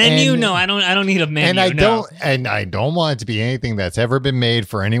spicy. Menu? And, no, I don't need a menu. And I don't want it to be anything that's ever been made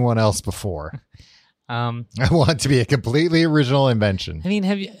for anyone else before. I want it to be a completely original invention. I mean,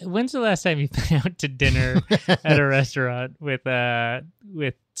 when's the last time you've been out to dinner at a restaurant with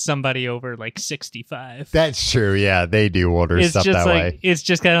somebody over like 65? That's true. Yeah, they do order stuff that way. It's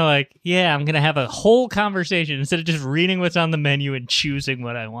just kind of like, yeah, I'm going to have a whole conversation instead of just reading what's on the menu and choosing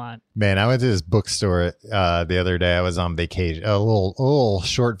what I want. Man, I went to this bookstore the other day. I was on vacation, a little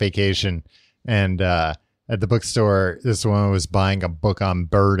short vacation. And at the bookstore, this woman was buying a book on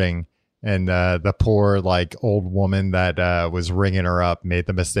birding. And the poor, like, old woman that was ringing her up made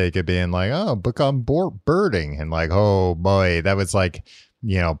the mistake of being like, oh, book on birding. And like, oh, boy, that was like,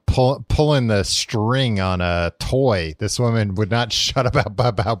 pulling the string on a toy. This woman would not shut up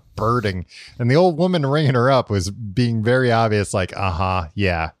about birding. And the old woman ringing her up was being very obvious, like,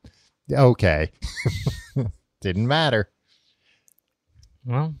 yeah, okay. Didn't matter.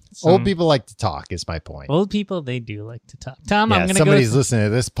 Well, old people like to talk is my point. Old people, they do like to talk. Tom, yeah, I'm going to go. Somebody's listening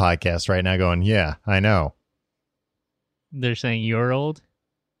to this podcast right now going, yeah, I know. They're saying you're old?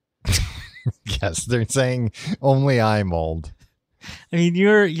 Yes, they're saying only I'm old. I mean,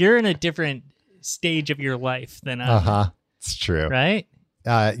 you're in a different stage of your life than I am. It's true. Right?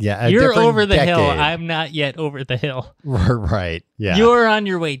 Yeah. You're over the hill. I'm not yet over the hill. Right. Yeah. You're on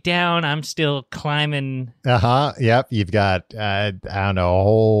your way down. I'm still climbing. Yep. You've got, I don't know, a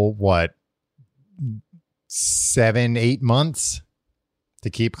whole, 7-8 months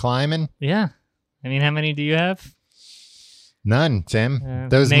to keep climbing? Yeah. I mean, how many do you have? None, Tim.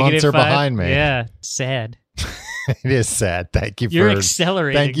 Those months are -5. behind me. Yeah. Sad. It is sad. Thank you for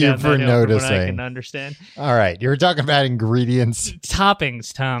accelerating. Thank you for noticing. I can understand. All right, you were talking about ingredients,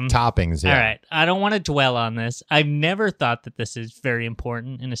 toppings, Tom. Toppings. Yeah. All right, I don't want to dwell on this. I've never thought that this is very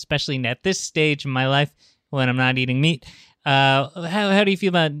important, and especially at this stage in my life when I'm not eating meat. How do you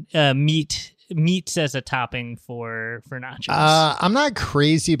feel about meats as a topping for nachos? I'm not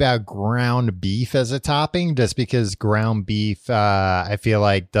crazy about ground beef as a topping, just because ground beef, I feel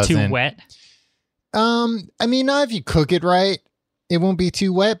like doesn't too wet. I mean, not if you cook it right, it won't be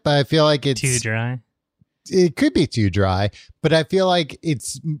too wet, but I feel like it's too dry. It could be too dry, but I feel like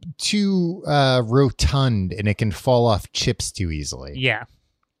it's too rotund and it can fall off chips too easily. Yeah.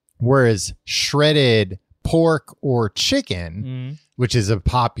 Whereas shredded pork or chicken, which is a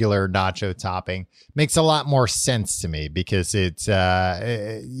popular nacho topping, makes a lot more sense to me because it's,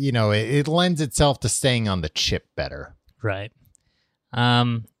 it lends itself to staying on the chip better. Right.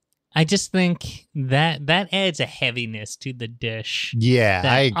 I just think that adds a heaviness to the dish. Yeah,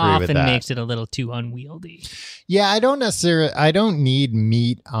 I agree with that. Often makes it a little too unwieldy. Yeah, I don't need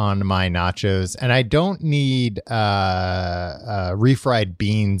meat on my nachos, and I don't need refried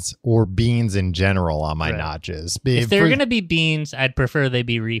beans or beans in general on my nachos. If they're going to be beans, I'd prefer they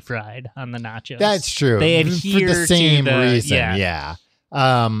be refried on the nachos. That's true. They adhere for the same to reason. Yeah.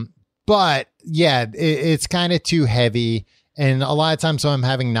 But yeah, it's kind of too heavy. And a lot of times when I'm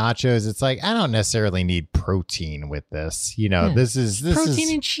having nachos, it's like, I don't necessarily need protein with this. This is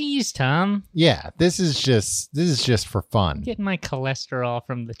protein and cheese, Tom. Yeah, this is just for fun. I'm getting my cholesterol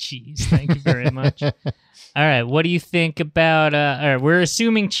from the cheese. Thank you very much. All right, what do you think about? All right, we're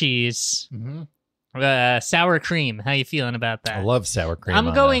assuming cheese. Mm-hmm. Sour cream. How you feeling about that? I love sour cream.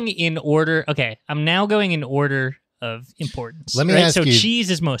 I'm going in order. Okay, I'm now going in order of importance. Let me ask you. So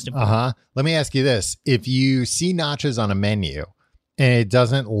cheese is most important. Let me ask you this: if you see nachos on a menu and it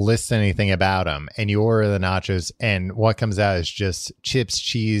doesn't list anything about them, and you order the nachos, and what comes out is just chips,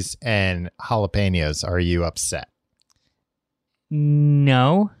 cheese, and jalapenos, are you upset?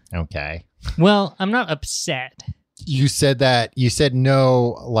 No. Okay. Well, I'm not upset. You said that. You said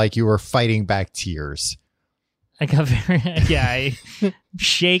no, like you were fighting back tears. I got I'm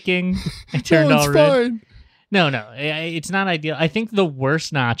shaking. I turned all red. Fine. No, it's not ideal. I think the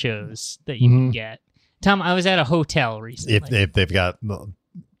worst nachos that you can get. Tom, I was at a hotel recently. If they've got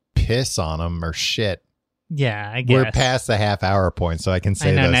piss on them or shit. Yeah, I guess. We're past the half-hour point, so I can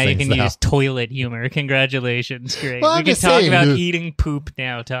say I know, those now you things can now. use toilet humor. Congratulations. Great. Well, we I'm can just talk saying, about you- eating poop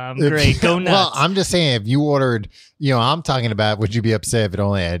now, Tom. Great. Go nuts. Well, I'm just saying, if you ordered, I'm talking about, would you be upset if it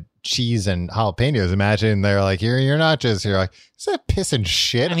only had cheese and jalapenos? Imagine they're like, here are your nachos. You're like, is that piss and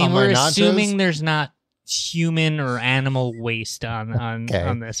shit I mean, on we're my nachos? assuming there's not human or animal waste on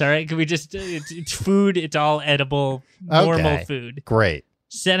this. All right, can we just it's food, it's all edible, normal Okay. food. Great.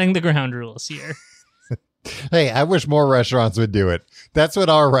 Setting the ground rules here. Hey, I wish more restaurants would do it. That's what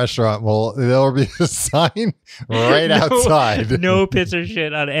our restaurant will. There'll be a sign right outside. No piss or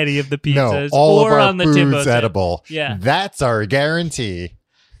shit on any of the No, pizzas all or of our on the Timbo food's tip. edible. Yeah. That's our guarantee.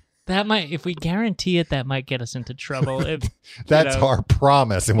 That might, if we guarantee it, that might get us into trouble. If That's our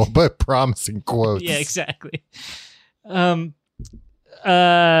promise, and we'll put promise in quotes. yeah, exactly. All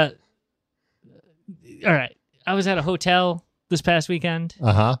right. I was at a hotel this past weekend,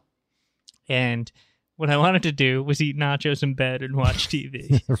 Uh-huh. and what I wanted to do was eat nachos in bed and watch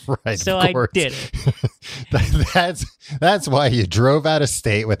TV. Right. So of I course. did it. That's why you drove out of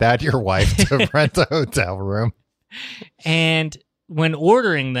state without your wife to rent a hotel room. And when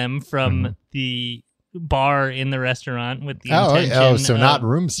ordering them from Mhm. the bar in the restaurant with the Oh, intention so of, not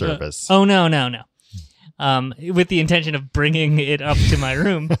room service. Oh, no. With the intention of bringing it up to my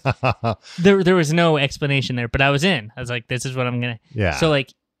room. There was no explanation there, but I was in. I was like, this is what I'm going to. Yeah. So,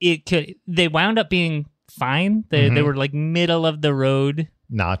 like, they wound up being fine. They were, like, middle of the road.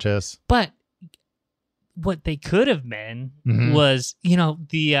 Nachos. But what they could have been Mhm. was,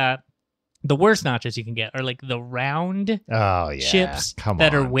 the worst nachos you can get are, like, the round Oh, yeah. chips Come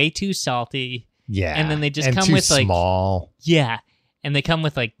that on. are way too salty. Yeah. and then they just and come too with, like- small. Yeah. And they come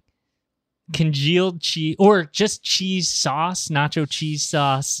with, like, congealed cheese or just cheese sauce, nacho cheese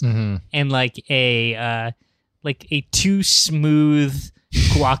sauce, Mm-hmm. and like a too smooth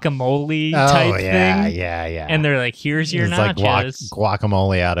guacamole type yeah, thing. yeah. And they're like, here's your It's nachos. like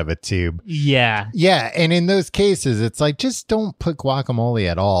guacamole out of a tube. Yeah. Yeah, and in those cases, it's like, just don't put guacamole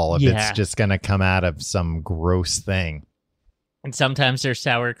at all if Yeah. it's just going to come out of some gross thing. And sometimes there's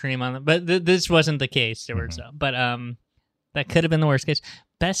sour cream on them. But this wasn't the case. There were some. But that could have been the worst case.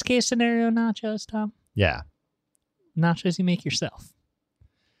 Best case scenario nachos, Tom? Yeah. Nachos you make yourself.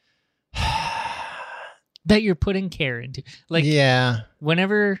 That you're putting care into. Like, yeah.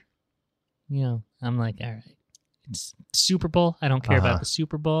 whenever, I'm like, all right, it's Super Bowl. I don't care Uh-huh. about the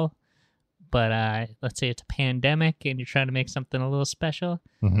Super Bowl. But let's say it's a pandemic and you're trying to make something a little special.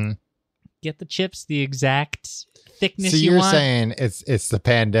 Mm-hmm. Get the chips the exact thickness So you you're want. saying it's the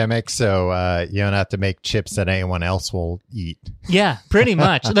pandemic, so you don't have to make chips that anyone else will eat. Yeah, pretty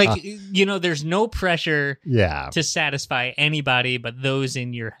much. Like, there's no pressure Yeah. to satisfy anybody but those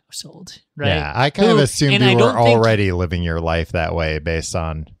in your household, right? Yeah. I kind of assumed and you I were don't think- already living your life that way based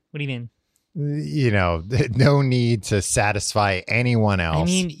on, What do you mean? no need to satisfy anyone else. I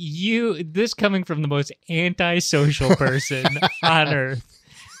mean, this coming from the most antisocial person on earth.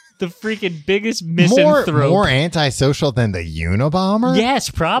 The freaking biggest misanthrope. more antisocial than the Unabomber? Yes,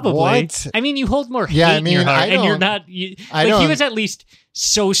 probably. What? I mean, you hold more hate Yeah, I in your mean, heart, I and you're don't- not. I He don't- was at least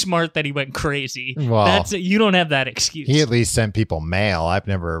so smart that he went crazy. Well, You don't have that excuse. He at least sent people mail. I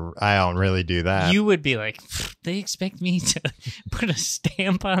don't really do that. You would be like, they expect me to put a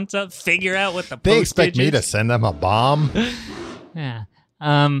stamp on something, figure out what the They expect postage me to is? send them a bomb? Yeah.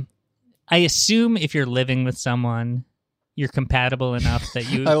 I assume if you're living with someone, you're compatible enough that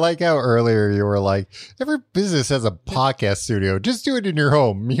you. I like how earlier you were like, every business has a podcast studio. Just do it in your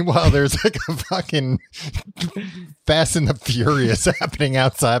home. Meanwhile, there's like a fucking Fast and the Furious happening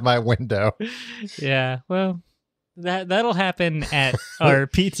outside my window. Yeah. Well, that'll happen at our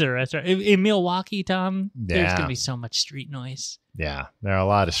pizza restaurant in Milwaukee, Tom. There's Yeah. gonna be so much street noise. Yeah, there are a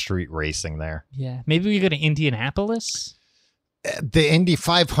lot of street racing there. Yeah. Maybe we go to Indianapolis. The Indy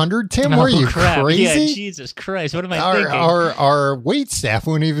 500, Tim? Oh, Were you crap. crazy? Yeah, Jesus Christ. What am I thinking? Our wait staff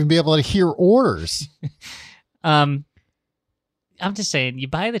wouldn't even be able to hear orders. I'm just saying, you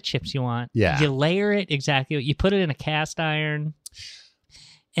buy the chips you want. Yeah. You layer it exactly. You put it in a cast iron,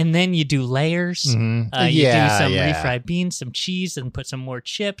 and then you do layers. Mhm. You do some yeah. refried beans, some cheese, and put some more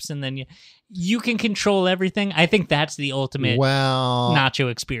chips, and then you can control everything. I think that's the ultimate nacho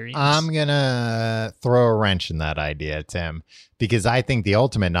experience. I'm going to throw a wrench in that idea, Tim, because I think the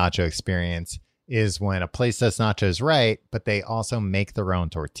ultimate nacho experience is when a place does nachos right, but they also make their own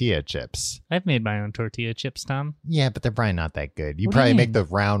tortilla chips. I've made my own tortilla chips, Tom. Yeah, but they're probably not that good. You What do you probably make mean? the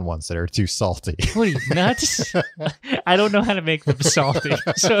round ones that are too salty. What are you, nuts? I don't know how to make them salty.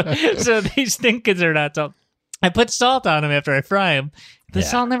 So these stink because they're not salt. I put salt on them after I fry them. The Yeah.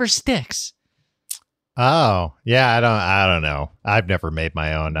 salt never sticks. Oh, yeah, I don't know. I've never made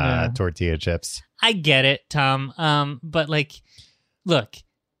my own Yeah. tortilla chips. I get it, Tom. But like, look,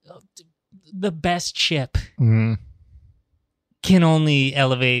 the best chip Mhm. can only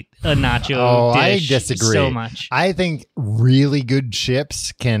elevate a nacho Oh, I dish disagree. so much. I think really good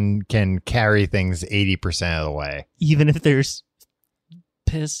chips can carry things 80% of the way. Even if there's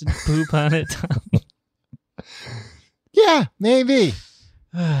piss and poop on it, Tom. Yeah, maybe.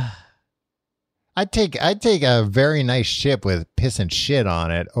 I'd take a very nice chip with piss and shit on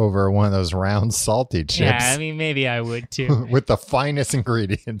it over one of those round salty chips. Yeah, I mean, maybe I would too. with the finest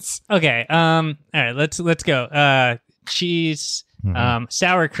ingredients. Okay. All right. Let's go. Cheese.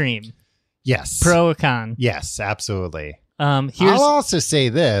 Sour cream. Yes. Pro or con? Yes, absolutely. Here's I'll also say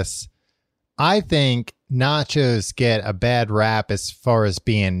this. I think nachos get a bad rap as far as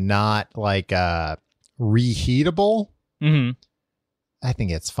being not like reheatable. Mhm. I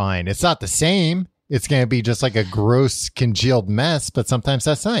think it's fine. It's not the same. It's going to be just like a gross congealed mess, but sometimes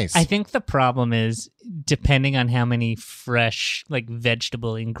that's nice. I think the problem is depending on how many fresh like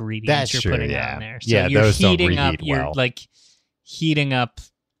vegetable ingredients That's you're true, putting yeah. on there. So Yeah, you're those don't heating up reheat you're well. like heating up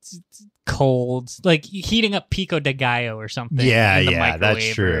cold, like heating up pico de gallo or something. Yeah, in the yeah, that's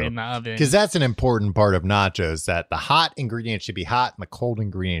microwave true. Or in the oven. Because that's an important part of nachos, that the hot ingredient should be hot and the cold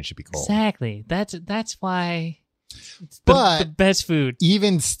ingredient should be cold. Exactly. That's why it's But- the best food.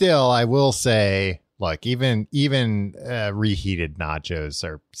 Even still, I will say, look, even reheated nachos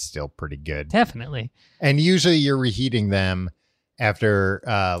are still pretty good. Definitely. And usually you're reheating them after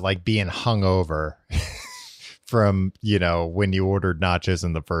like being hungover from, when you ordered nachos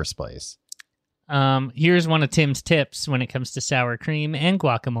in the first place. Here's one of Tim's tips when it comes to sour cream and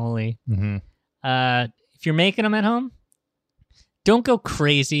guacamole. Mm-hmm. If you're making them at home, don't go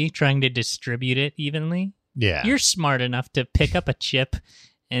crazy trying to distribute it evenly. Yeah. You're smart enough to pick up a chip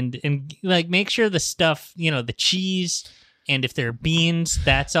and like make sure the stuff, the cheese and if there are beans,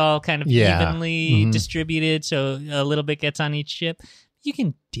 that's all kind of evenly distributed, so a little bit gets on each chip. You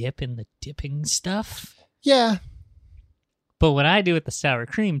can dip in the dipping stuff. Yeah. But what I do with the sour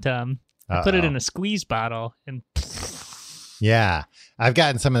cream, Tom, I put it in a squeeze bottle and Yeah. I've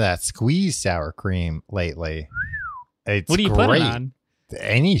gotten some of that squeezed sour cream lately. It's what do you great. put it on?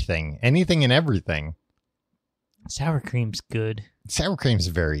 Anything and everything. Sour cream's good. Sour cream's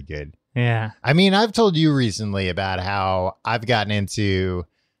very good. Yeah. I mean, I've told you recently about how I've gotten into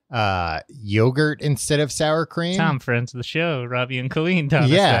yogurt instead of sour cream. Tom, friends of the show, Robbie and Colleen taught us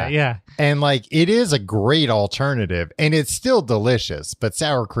Yeah. that. Yeah. And like, it is a great alternative and it's still delicious, but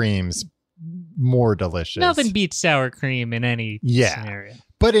sour cream's more delicious. Nothing beats sour cream in any scenario.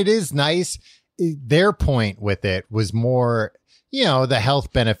 But it is nice. Their point with it was more, the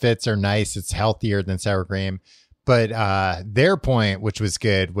health benefits are nice. It's healthier than sour cream. But their point, which was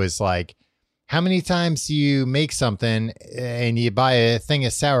good, was like, how many times do you make something and you buy a thing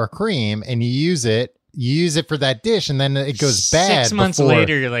of sour cream and you use it for that dish and then it goes bad 6 months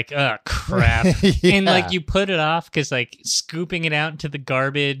later, you're like, oh, crap. Yeah. And like you put it off because like scooping it out into the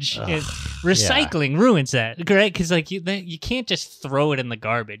garbage, recycling ruins that, right? Because like you can't just throw it in the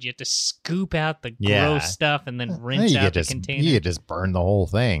garbage. You have to scoop out the gross stuff and then rinse out the container. You could just burn the whole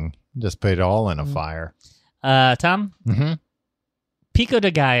thing. Just put it all in a fire. Tom, Mm-hmm. pico de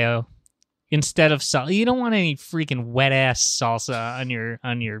gallo instead of salt. You don't want any freaking wet ass salsa on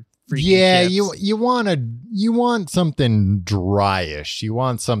your freaking chips. you want something dryish. You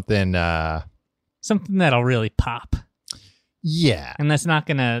want something Something that'll really pop. Yeah. And that's not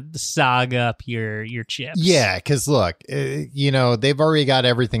gonna sog up your chips. Yeah, because look, they've already got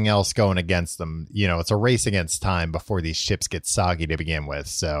everything else going against them. It's a race against time before these chips get soggy to begin with.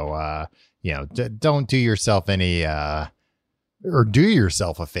 So, don't do yourself any, or do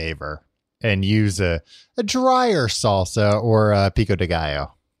yourself a favor and use a drier salsa or a pico de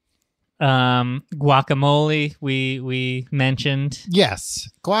gallo. Guacamole, we mentioned. Yes.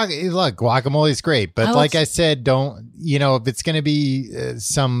 Guacamole is great. But like I said, don't, if it's going to be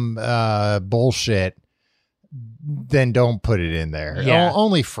some bullshit, then don't put it in there. Yeah.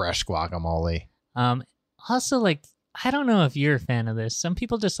 Only fresh guacamole. Also, like, I don't know if you're a fan of this. Some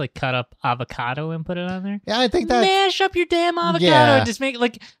people just like cut up avocado and put it on there. Yeah, I think that. Mash up your damn avocado. Yeah. Just make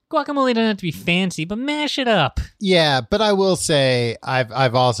like guacamole doesn't have to be fancy, but mash it up. Yeah, but I will say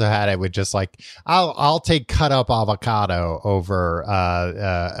I've also had it with just like I'll take cut up avocado over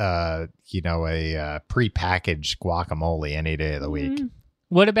a prepackaged guacamole any day of the week.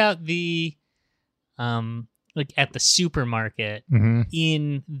 What about the like at the supermarket Mm-hmm.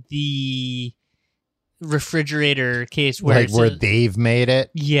 in the refrigerator case where Like it's where they've made it.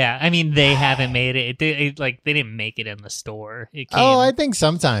 yeah, I mean they haven't made it. They didn't make it in the store. It came, Oh, I think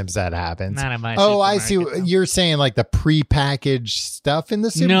sometimes that happens. not in my Oh, I see. supermarket, though. You're saying like the prepackaged stuff in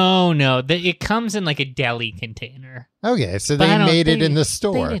the super. No, it comes in like a deli container. Okay, so But they I don't- made it they- in the They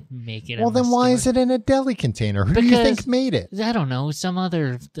store. didn't make it. Well, in the then why store. is it in a deli container? Who do you think Because- made it? I don't know. Some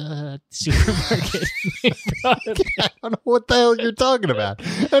other supermarket. They brought it. I don't know what the hell you're talking about.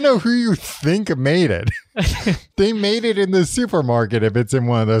 I know who you think made it. They made it in the supermarket if it's in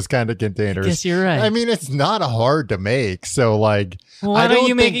one of those kind of containers. Guess you're right. I mean, it's not hard to make. So, like, Well, why I don't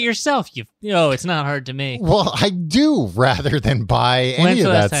you make think- it yourself? It's not hard to make. Well, I do rather than buy any When's of the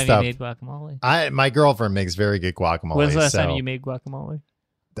last that time stuff. you made guacamole? My girlfriend makes very good guacamole. When's the last so, time you made guacamole?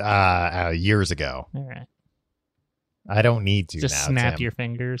 years ago. All right. I don't need to Just now, snap Tim. your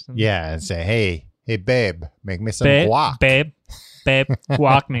fingers. And Yeah, and say, hey, babe, make me some babe, guac. babe,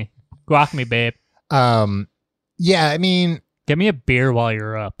 guac me, babe. Yeah, I mean, Get me a beer while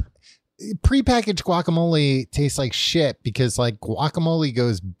you're up. prepackaged guacamole tastes like shit because like guacamole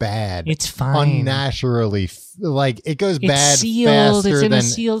goes bad. It's fine. Unnaturally, like it goes It's bad sealed. faster It's in than. a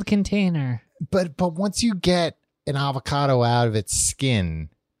sealed container. But once you get an avocado out of its skin,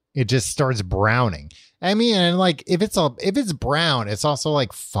 it just starts browning. I mean, and like if it's brown, it's also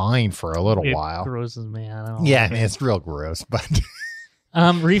like fine for a little It while. grosses me out. I don't Yeah, I like mean it. it's real gross, but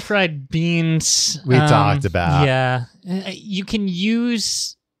Refried beans. We talked about. Yeah, you can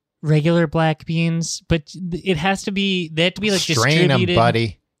use regular black beans, but it has to be. They have to be like strain them, distributed.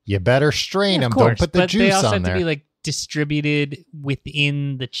 buddy. You better strain Yeah, them. of Don't course, put the but they juice also on have there. to be like distributed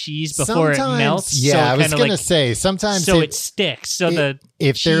within the cheese before Sometimes- it melts. Yeah, so I was kinda gonna like, say sometimes so if, it sticks. So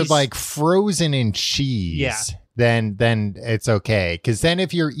if they're cheese- like frozen in cheese, Yeah. then it's okay. Because then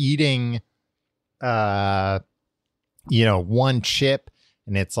if you're eating, one chip.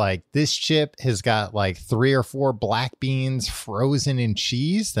 And it's like this chip has got like 3 or 4 black beans frozen in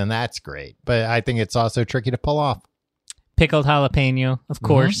cheese, then that's great. But I think it's also tricky to pull off. pickled jalapeno, of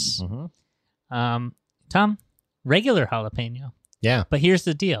course. Mhm. Tom, regular jalapeno. Yeah. But here's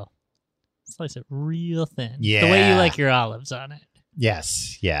the deal: slice it real thin, the way you Yeah. like your olives on it.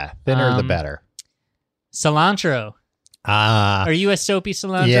 Yes. Yeah. Thinner the Um, better. Cilantro. Are you a soapy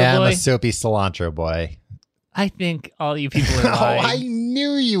cilantro yeah, boy? I'm a soapy cilantro boy. I think all you people are Oh, lying. I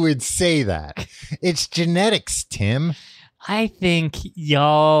knew you would say that. It's genetics, Tim. I think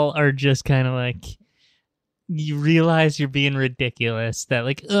y'all are just kind of like, you realize you're being ridiculous. That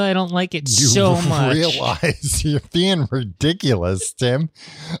like, oh, I don't like it You so much. realize you're being ridiculous, Tim.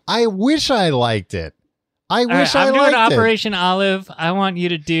 I wish I liked it. I All right, wish I I'm doing liked it. Operation Olive. I want you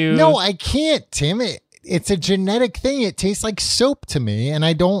to do. No, I can't, Tim. It's a genetic thing. It tastes like soap to me, and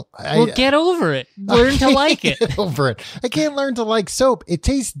I don't. Well, get over it. Learn to like it. Get over it. I can't learn to like soap. It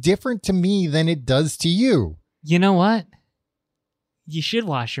tastes different to me than it does to you. You know what? You should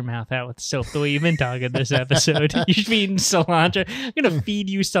wash your mouth out with soap the way you've been talking this episode. You should be eating cilantro. I'm going to feed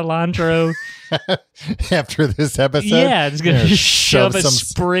you cilantro. After this episode, Yeah, it's going to Yeah, shove a some-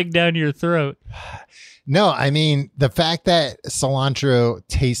 sprig down your throat. No, I mean the fact that cilantro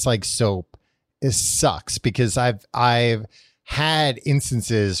tastes like soap sucks because I've had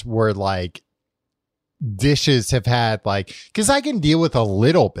instances where like dishes have had like because I can deal with a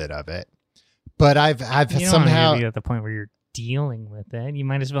little bit of it, but I've You don't somehow want to be at the point where you're dealing with it. You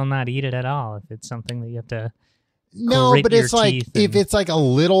might as well not eat it at all if it's something that you have to. no, grit but your it's like teeth if and- it's like a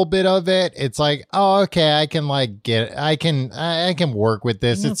little bit of it, it's like oh okay, I can like I can work with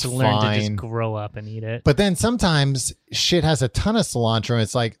this. You It's have to learn to just fine. grow up and eat it. But then sometimes shit has a ton of cilantro and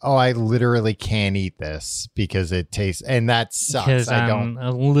it's like, oh, I literally can't eat this because it tastes, and that sucks. Because I I'm don't.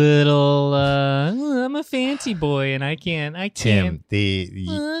 a little, I'm a fancy boy and I can't. Tim,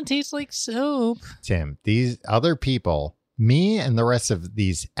 It tastes like soap. Tim, these other people, me and the rest of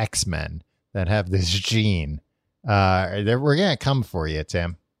these X-Men that have this gene, we're going to come for you,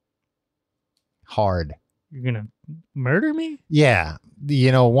 Tim. Hard. You're gonna murder me Yeah.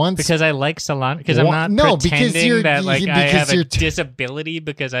 Once. because I like cilantro. Because I'm not No, because pretending you're- that like I because have a you're disability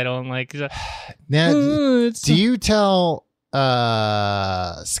because I don't like. now, It's do you tell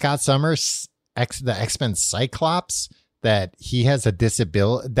Scott Summers, the X-Men Cyclops, that he has a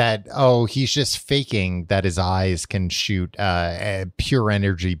disability, that he's just faking that his eyes can shoot pure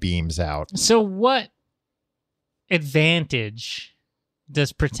energy beams out? So what advantage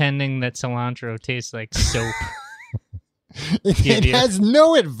does pretending that cilantro tastes like soap? It you. has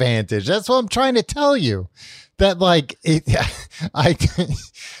no advantage. That's what I'm trying to tell you. That like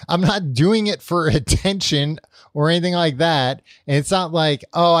I'm not doing it for attention or anything like that. And it's not like,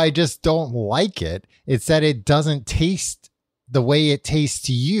 oh, I just don't like it. It's that it doesn't taste the way it tastes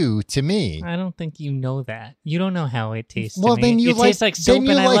to you to me. I don't think you know that. You don't know how it tastes Well, to me. then you it like, tastes like soap then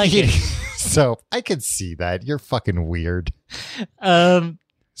you and I like it. So I could see that. You're fucking weird. Tom,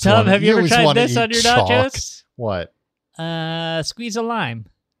 have you ever tried this on your chalk. nachos? What? Squeeze a lime.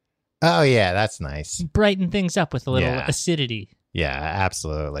 Oh, yeah, that's nice. Brighten things up with a little Yeah. acidity. Yeah,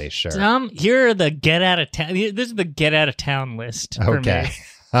 absolutely. Sure. Tom, here are the get out of town. This is the get out of town list for Okay. me.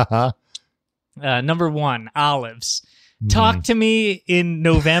 Uh-huh. Number 1, olives. Talk to me in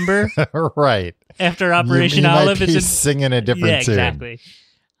November Right. after Operation you Olive might be is singing a different tune. exactly.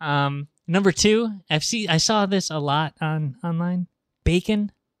 Number 2, I saw this a lot online.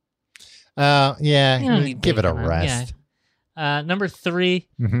 Bacon. Yeah, You don't need give it a bacon on- rest. Yeah. Number 3,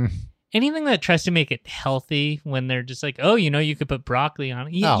 Mhm. anything that tries to make it healthy when they're just like, oh, you could put broccoli on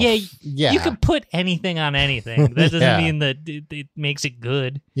it. Oh, Yeah, you can put anything on anything. That doesn't Yeah. mean that it makes it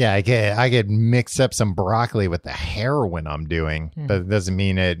good. Yeah, I could mix up some broccoli with the heroin I'm doing, but it doesn't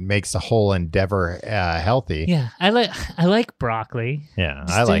mean it makes the whole endeavor healthy. Yeah, I like broccoli. Yeah,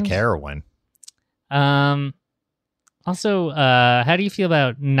 I like heroin. Also, how do you feel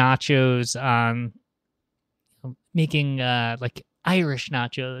about nachos on making like Irish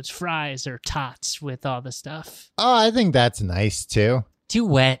nachos, fries, or tots with all the stuff? Oh, I think that's nice too. Too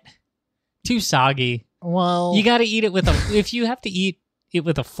wet, too soggy. Well, You got to eat it with if you have to eat it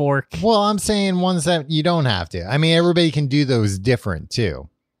with a fork. well, I'm saying ones that you don't have to. I mean, everybody can do those different too.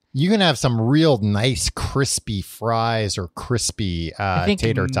 You can have some real nice crispy fries or crispy I think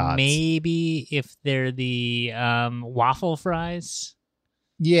tater tots. maybe if they're the waffle fries,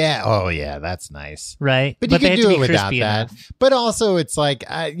 Yeah. Oh, yeah. That's nice. right? But you they can have do to it be without crispy that. enough. But also, it's like,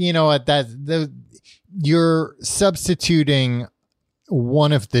 you know what? You're substituting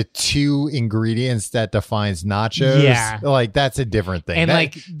one of the two ingredients that defines nachos. Yeah. Like, that's a different thing. And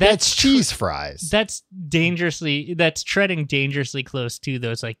like that's cheese fries. That's treading dangerously close to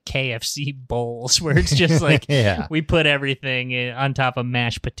those like KFC bowls where it's just like Yeah. we put everything on top of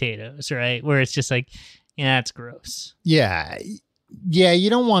mashed potatoes, right? Where it's just like, yeah, it's gross. Yeah. Yeah, you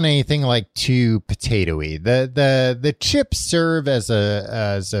don't want anything like too potatoey. The chips serve as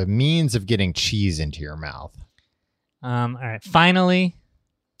a means of getting cheese into your mouth. All right. Finally,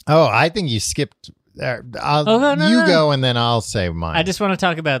 Oh, I think you skipped. No, no. go and then I'll say mine. I just want to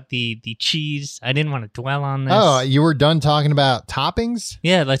talk about the cheese. I didn't want to dwell on this. Oh, you were done talking about toppings?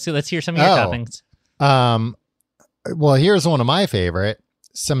 Yeah, let's hear some of your toppings. Well, here's one of my favorite.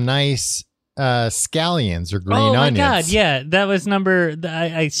 Some nice scallions or green Oh my onions. god, yeah, that was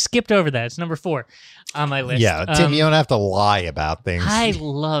I skipped over that. It's number 4 on my list. Yeah, Tim, you don't have to lie about things. I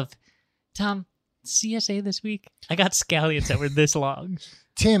love Tom CSA this week. I got scallions that were this long.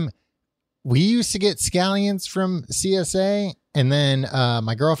 Tim, we used to get scallions from CSA, and then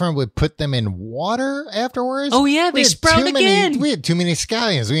my girlfriend would put them in water afterwards. Oh yeah, they sprout again. We had too many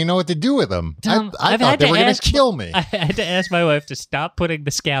scallions. We didn't know what to do with them. Tom, I I've thought had they to were going ask- to kill me. I had to ask my wife to stop putting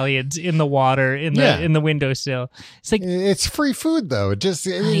the scallions in the water in the windowsill. It's like, It's free food, though.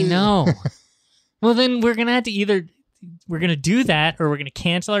 I know. Well, then we're gonna have to either do that or we're gonna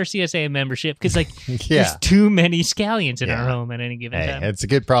cancel our CSA membership because there's too many scallions in our home at any given time. It's a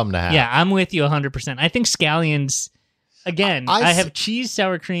good problem to have. Yeah, I'm with you 100%. I think scallions. Again, I have cheese,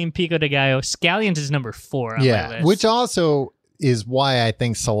 sour cream, pico de gallo. Scallions is number 4 on my list. Which also is why I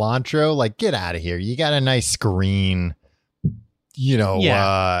think cilantro, like, get out of here. You got a nice green,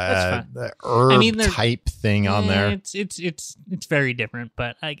 that's fine. herb type thing on there. It's very different,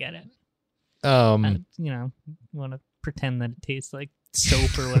 but I get it. Want to pretend that it tastes like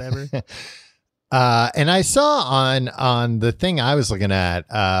soap or whatever. And I saw on the thing I was looking at,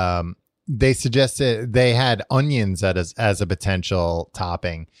 they suggested they had onions as a potential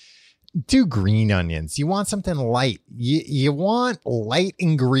topping. Do green onions. You want something light. You want light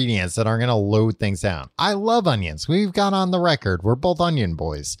ingredients that aren't going to load things down. I love onions. We've gone on the record. We're both onion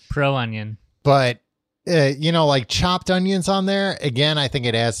boys. Pro onion. But, like chopped onions on there, again, I think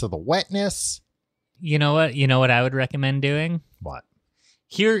it adds to the wetness. You know what? You know what I would recommend doing? What?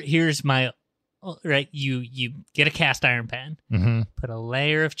 Here's my... Right, you get a cast iron pan, put a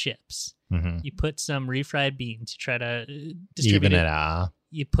layer of chips, you put some refried beans, you try to distribute Even it out.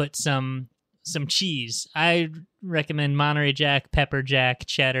 You put some cheese. I recommend Monterey Jack, Pepper Jack,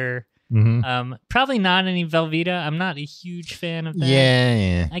 cheddar. Probably not any Velveeta. I'm not a huge fan of that.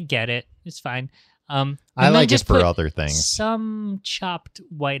 Yeah. I get it. It's fine. I like it for other things. Some chopped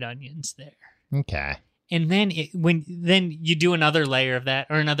white onions there. Okay. And then then you do another layer of that,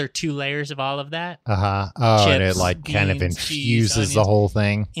 or another 2 layers of all of that. Oh, Chips, and it like kind of beans, infuses cheese, the onions. whole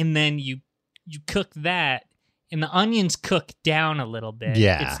thing. And then you cook that, and the onions cook down a little bit.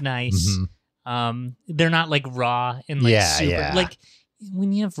 Yeah. It's nice. They're not like raw and like Yeah, super yeah. like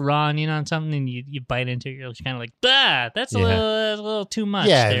when you have raw onion on something and you bite into it, you're kind of like, bah, that's a little too much.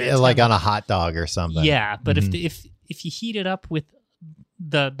 Yeah, like on a hot dog or something. Yeah, but Mhm. if you heat it up with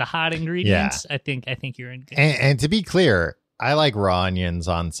the hot ingredients, I think you're in good. And to be clear, I like raw onions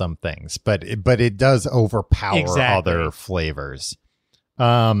on some things, but it does overpower other flavors.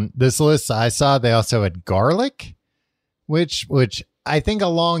 This list I saw, they also had garlic, which I think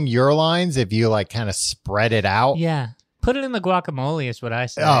along your lines, if you like kind of spread it out. Yeah. Put it in the guacamole is what I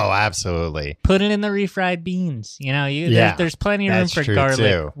say. Oh, absolutely. Put it in the refried beans. You know, there's plenty of room for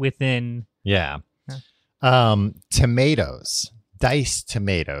garlic within. Yeah. Tomatoes, diced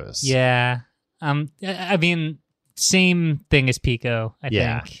tomatoes. Yeah. I mean, same thing as pico, I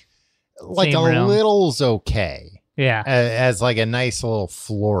think. Like same a little's okay. Yeah. As like a nice little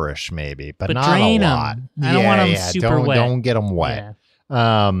flourish maybe, but not drain a lot. I don't want them super wet. Don't get them wet.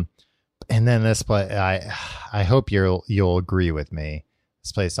 Yeah. And then this place, I hope you'll agree with me.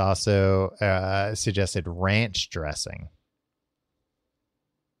 This place also suggested ranch dressing.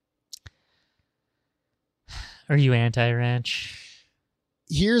 Are you anti-ranch?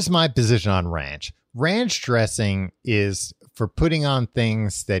 Here's my position on ranch. Ranch dressing is for putting on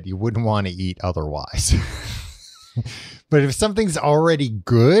things that you wouldn't want to eat otherwise. But if something's already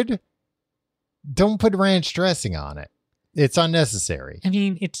good, don't put ranch dressing on it. It's unnecessary. I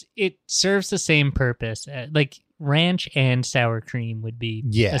mean, it serves the same purpose. Like ranch and sour cream would be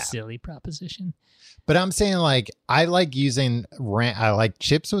a silly proposition. But I'm saying, like, I like using I like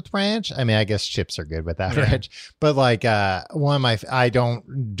chips with ranch. I mean, I guess chips are good without ranch. But like I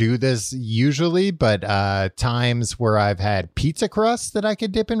don't do this usually, but times where I've had pizza crust that I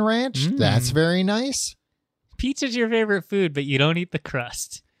could dip in ranch, that's very nice. Pizza's your favorite food, but you don't eat the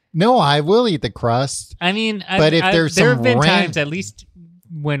crust. No, I will eat the crust. I mean, but if there's there some have been times, at least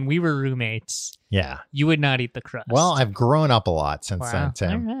when we were roommates, you would not eat the crust. Well, I've grown up a lot since then,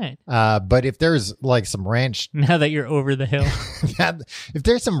 Tim. All right. But if there's like some ranch, now that you're over the hill, if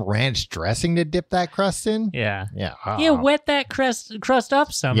there's some ranch dressing to dip that crust in, wet that crust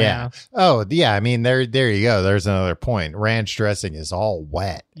up somehow. Yeah. Oh, yeah. I mean, there you go. There's another point. Ranch dressing is all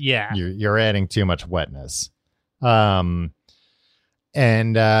wet. Yeah, you're adding too much wetness.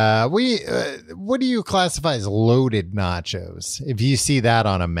 And what do you classify as loaded nachos? If you see that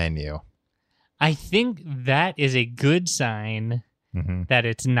on a menu, I think that is a good sign that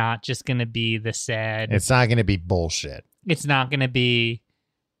it's not just going to be the sad. It's not going to be bullshit. It's not going to be,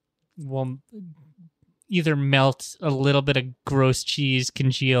 either melt a little bit of gross cheese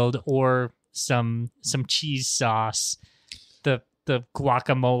congealed or some cheese sauce, the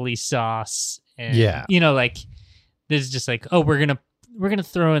guacamole sauce, and like this is just like, oh, we're gonna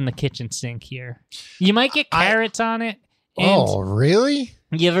throw in the kitchen sink here. You might get carrots on it. Oh, really?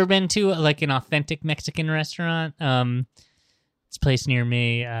 You ever been to like an authentic Mexican restaurant? This place near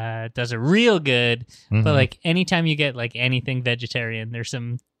me does it real good. But like anytime you get like anything vegetarian, there's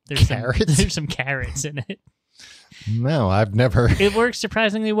some carrots. There's some carrots in it. No, I've never. It works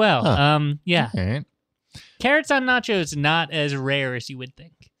surprisingly well. Yeah. Right. Carrots on nachos, not as rare as you would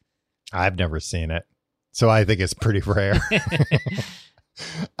think. I've never seen it, so I think it's pretty rare.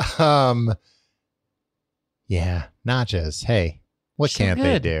 Yeah, nachos. Hey, what can't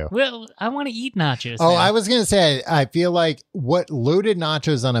they do? Well, I want to eat nachos. Oh, now. I was gonna say, I feel like what loaded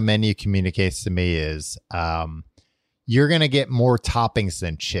nachos on a menu communicates to me is, you're gonna get more toppings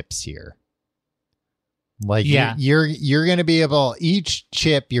than chips here. Like, you're gonna be able, each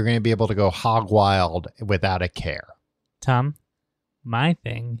chip you're gonna be able to go hog wild without a care. Tom, my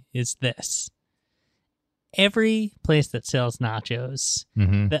thing is this. Every place that sells nachos,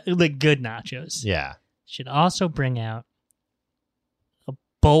 like good nachos, should also bring out a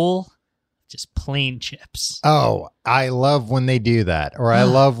bowl of just plain chips. Oh, I love when they do that. Or I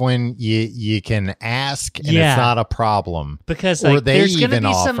love when you can ask and it's not a problem. Because like, there's going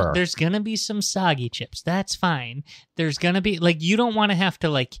to be some soggy chips. That's fine. There's going to be, like, you don't want to have to,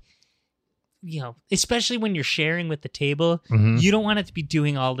 like, you know, especially when you're sharing with the table, you don't want it to be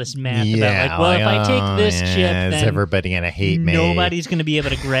doing all this math about like, well, if I take this chip, then is everybody gonna hate me? Nobody's gonna be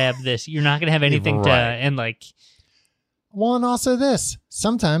able to grab this. You're not gonna have anything to, and like, well, and also this.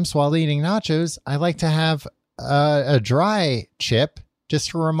 Sometimes while eating nachos, I like to have a dry chip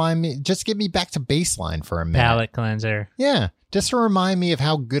just to remind me, just get me back to baseline for a minute. Palate cleanser. Yeah, just to remind me of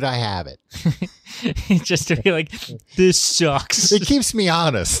how good I have it. Just to be like, this sucks. It keeps me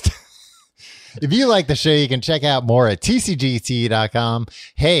honest. If you like the show, you can check out more at tcgt.com.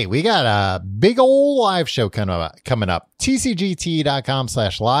 Hey, we got a big old live show coming up.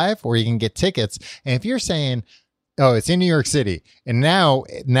 tcgt.com/live, where you can get tickets. And if you're saying, Oh, it's in New York City. And now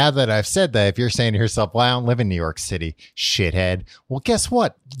that I've said that, if you're saying to yourself, well, I don't live in New York City, shithead. Well, guess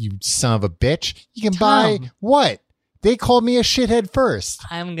what, you son of a bitch? You can buy what? They called me a shithead first.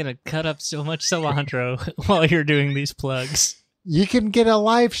 I'm going to cut up so much cilantro while you're doing these plugs. You can get a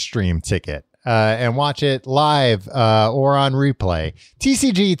live stream ticket and watch it live or on replay.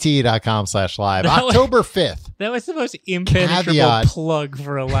 TCGT.com/live. October 5th. That was the most impenetrable plug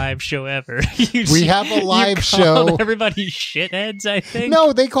for a live show ever. We have a live show. Everybody shitheads, I think.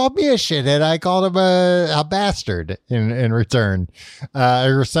 No, they called me a shithead. I called him a bastard in return.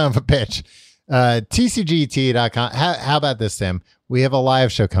 Or son of a bitch. TCGT.com. How about this, Tim? We have a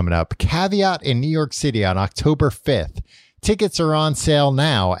live show coming up. Caveat in New York City on October 5th. Tickets are on sale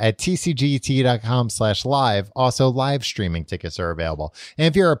now at tcgt.com/live. Also, live streaming tickets are available. And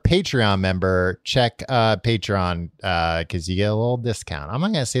if you're a Patreon member, check Patreon because you get a little discount. I'm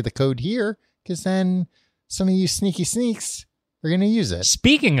not going to say the code here because then some of you sneaky sneaks are going to use it.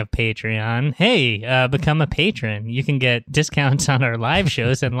 Speaking of Patreon, hey, become a patron. You can get discounts on our live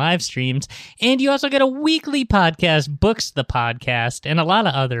shows and live streams. And you also get a weekly podcast, Books the Podcast, and a lot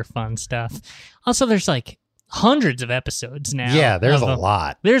of other fun stuff. Also, there's like hundreds of episodes now. Yeah, there's a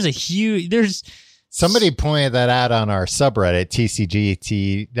lot. There's somebody pointed that out on our subreddit,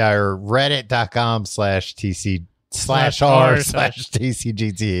 TCGT, or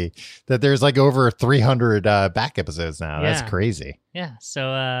reddit.com/TC/r/TCGT, that there's like over 300 back episodes now. Yeah. That's crazy. Yeah.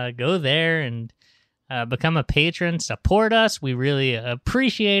 So go there and become a patron, support us. We really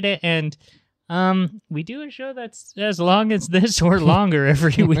appreciate it. And we do a show that's as long as this or longer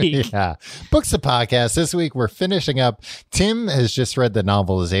every week. Yeah. Books the Podcast. This week we're finishing up. Tim has just read the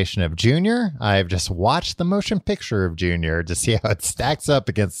novelization of Junior. I've just watched the motion picture of Junior to see how it stacks up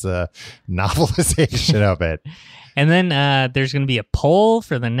against the novelization of it. And then there's going to be a poll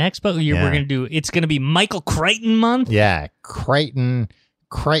for the next book. We're going to do. It's going to be Michael Crichton month. Yeah, Crichton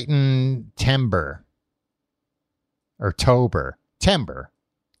Timber or Tober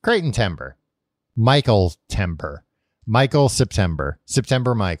Crichton Timber. Michael Timber. Michael September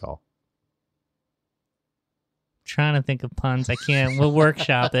Michael. Trying to think of puns. I can't. We'll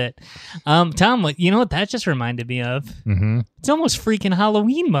workshop it. Tom, you know what that just reminded me of? Mm-hmm. It's almost freaking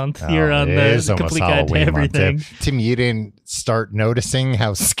Halloween month here on the Complete Guide to Everything. Tim, you didn't start noticing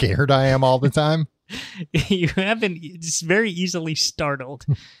how scared I am all the time? You have been just very easily startled.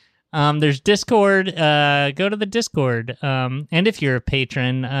 There's Discord. Go to the Discord. And if you're a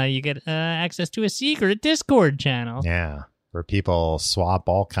patron, you get access to a secret Discord channel. Yeah, where people swap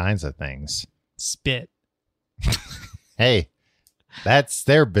all kinds of things. Spit. Hey, that's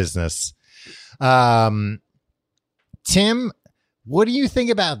their business. Tim, what do you think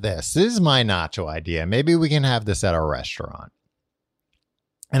about this? This is my nacho idea. Maybe we can have this at our restaurant.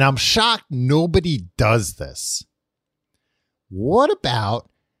 And I'm shocked nobody does this. What about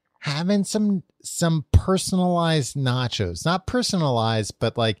having some personalized nachos? Not personalized,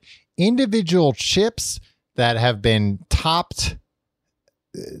 but like individual chips that have been topped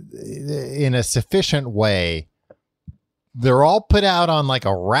in a sufficient way. They're all put out on like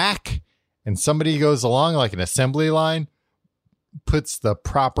a rack, and somebody goes along like an assembly line, puts the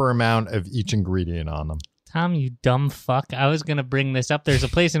proper amount of each ingredient on them. Tom, you dumb fuck. I was going to bring this up. There's a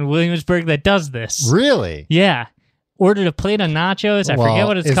place in Williamsburg that does this. Really? Yeah. Ordered a plate of nachos. I forget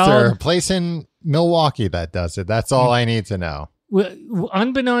what it's called. Is there a place in Milwaukee that does it? That's all I need to know.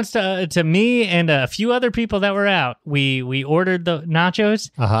 Unbeknownst to me and a few other people that were out, we ordered the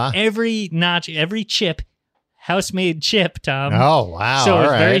nachos. Uh-huh. Every chip, house-made chip, Tom. Oh, wow. So it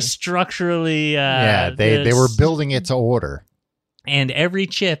was very structurally... they were building it to order. And every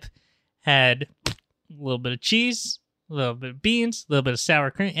chip had a little bit of cheese, a little bit of beans, a little bit of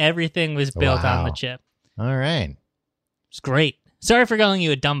sour cream. Everything was built on the chip. All right. It's great. Sorry for calling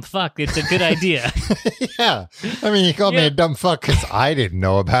you a dumb fuck. It's a good idea. Yeah. I mean, you called me a dumb fuck because I didn't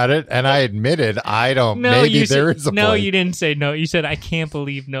know about it, and I admitted I don't. No, maybe there is a No, place. you didn't say no. You said, I can't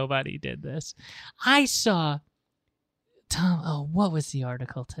believe nobody did this. I saw... Tom, what was the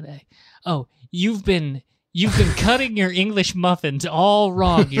article today? Oh, you've been cutting your English muffins all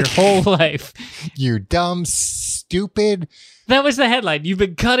wrong your whole life. You dumb, stupid. That was the headline. You've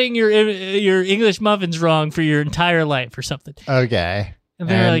been cutting your English muffins wrong for your entire life or something. Okay.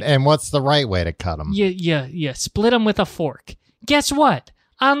 And what's the right way to cut them? Yeah. Split them with a fork. Guess what?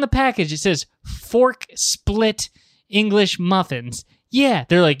 On the package, it says fork split English muffins. Yeah,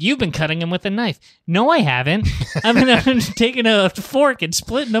 they're like, you've been cutting them with a knife. No, I haven't. I've been taking a fork and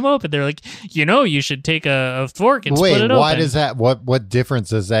splitting them open. They're like, you should take a fork and split it open. Why does that? What difference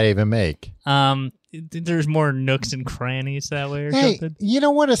does that even make? there's more nooks and crannies that way or Hey, something. you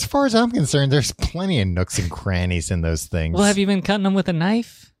know what? As far as I'm concerned, there's plenty of nooks and crannies in those things. Well, have you been cutting them with a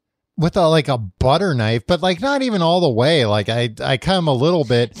knife? With a butter knife, but like not even all the way. Like I cut them a little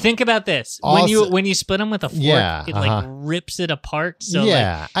bit. Think about this: Also, when you split them with a fork, yeah, it like rips it apart. So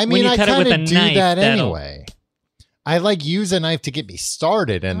yeah, like, I mean, when you I cut it kind with a of do knife, that that'll- anyway. I like use a knife to get me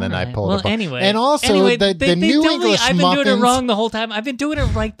started, and then I Alright. pull well, it apart. Anyway, and also the new tell me English I've been muffins. doing it wrong the whole time. I've been doing it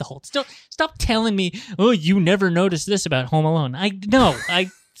right the whole. Stop telling me. Oh, you never noticed this about Home Alone. I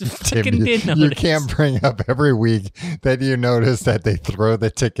Tim, fucking did notice. you can't bring up every week that you notice that they throw the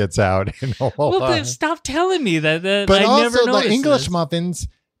tickets out in a whole Well, lot. but stop telling me that. But I also never noticed the English this. muffins,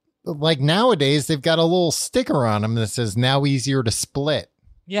 like nowadays, they've got a little sticker on them that says "now easier to split."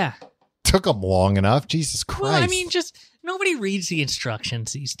 Yeah. Took them long enough. Jesus Christ! Well, I mean, just nobody reads the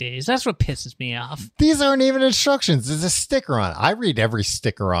instructions these days. That's what pisses me off. These aren't even instructions. There's a sticker on it. I read every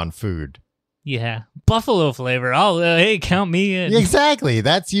sticker on food. Yeah, buffalo flavor. Oh, hey, count me in. Exactly.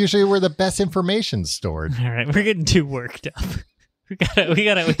 That's usually where the best information's stored. All right, we're getting too worked up. We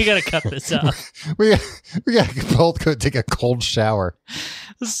gotta cut this off. we gotta both go take a cold shower.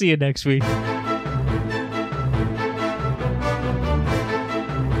 We'll see you next week.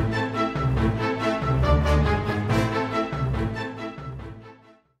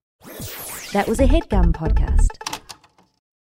 That was a HeadGum podcast.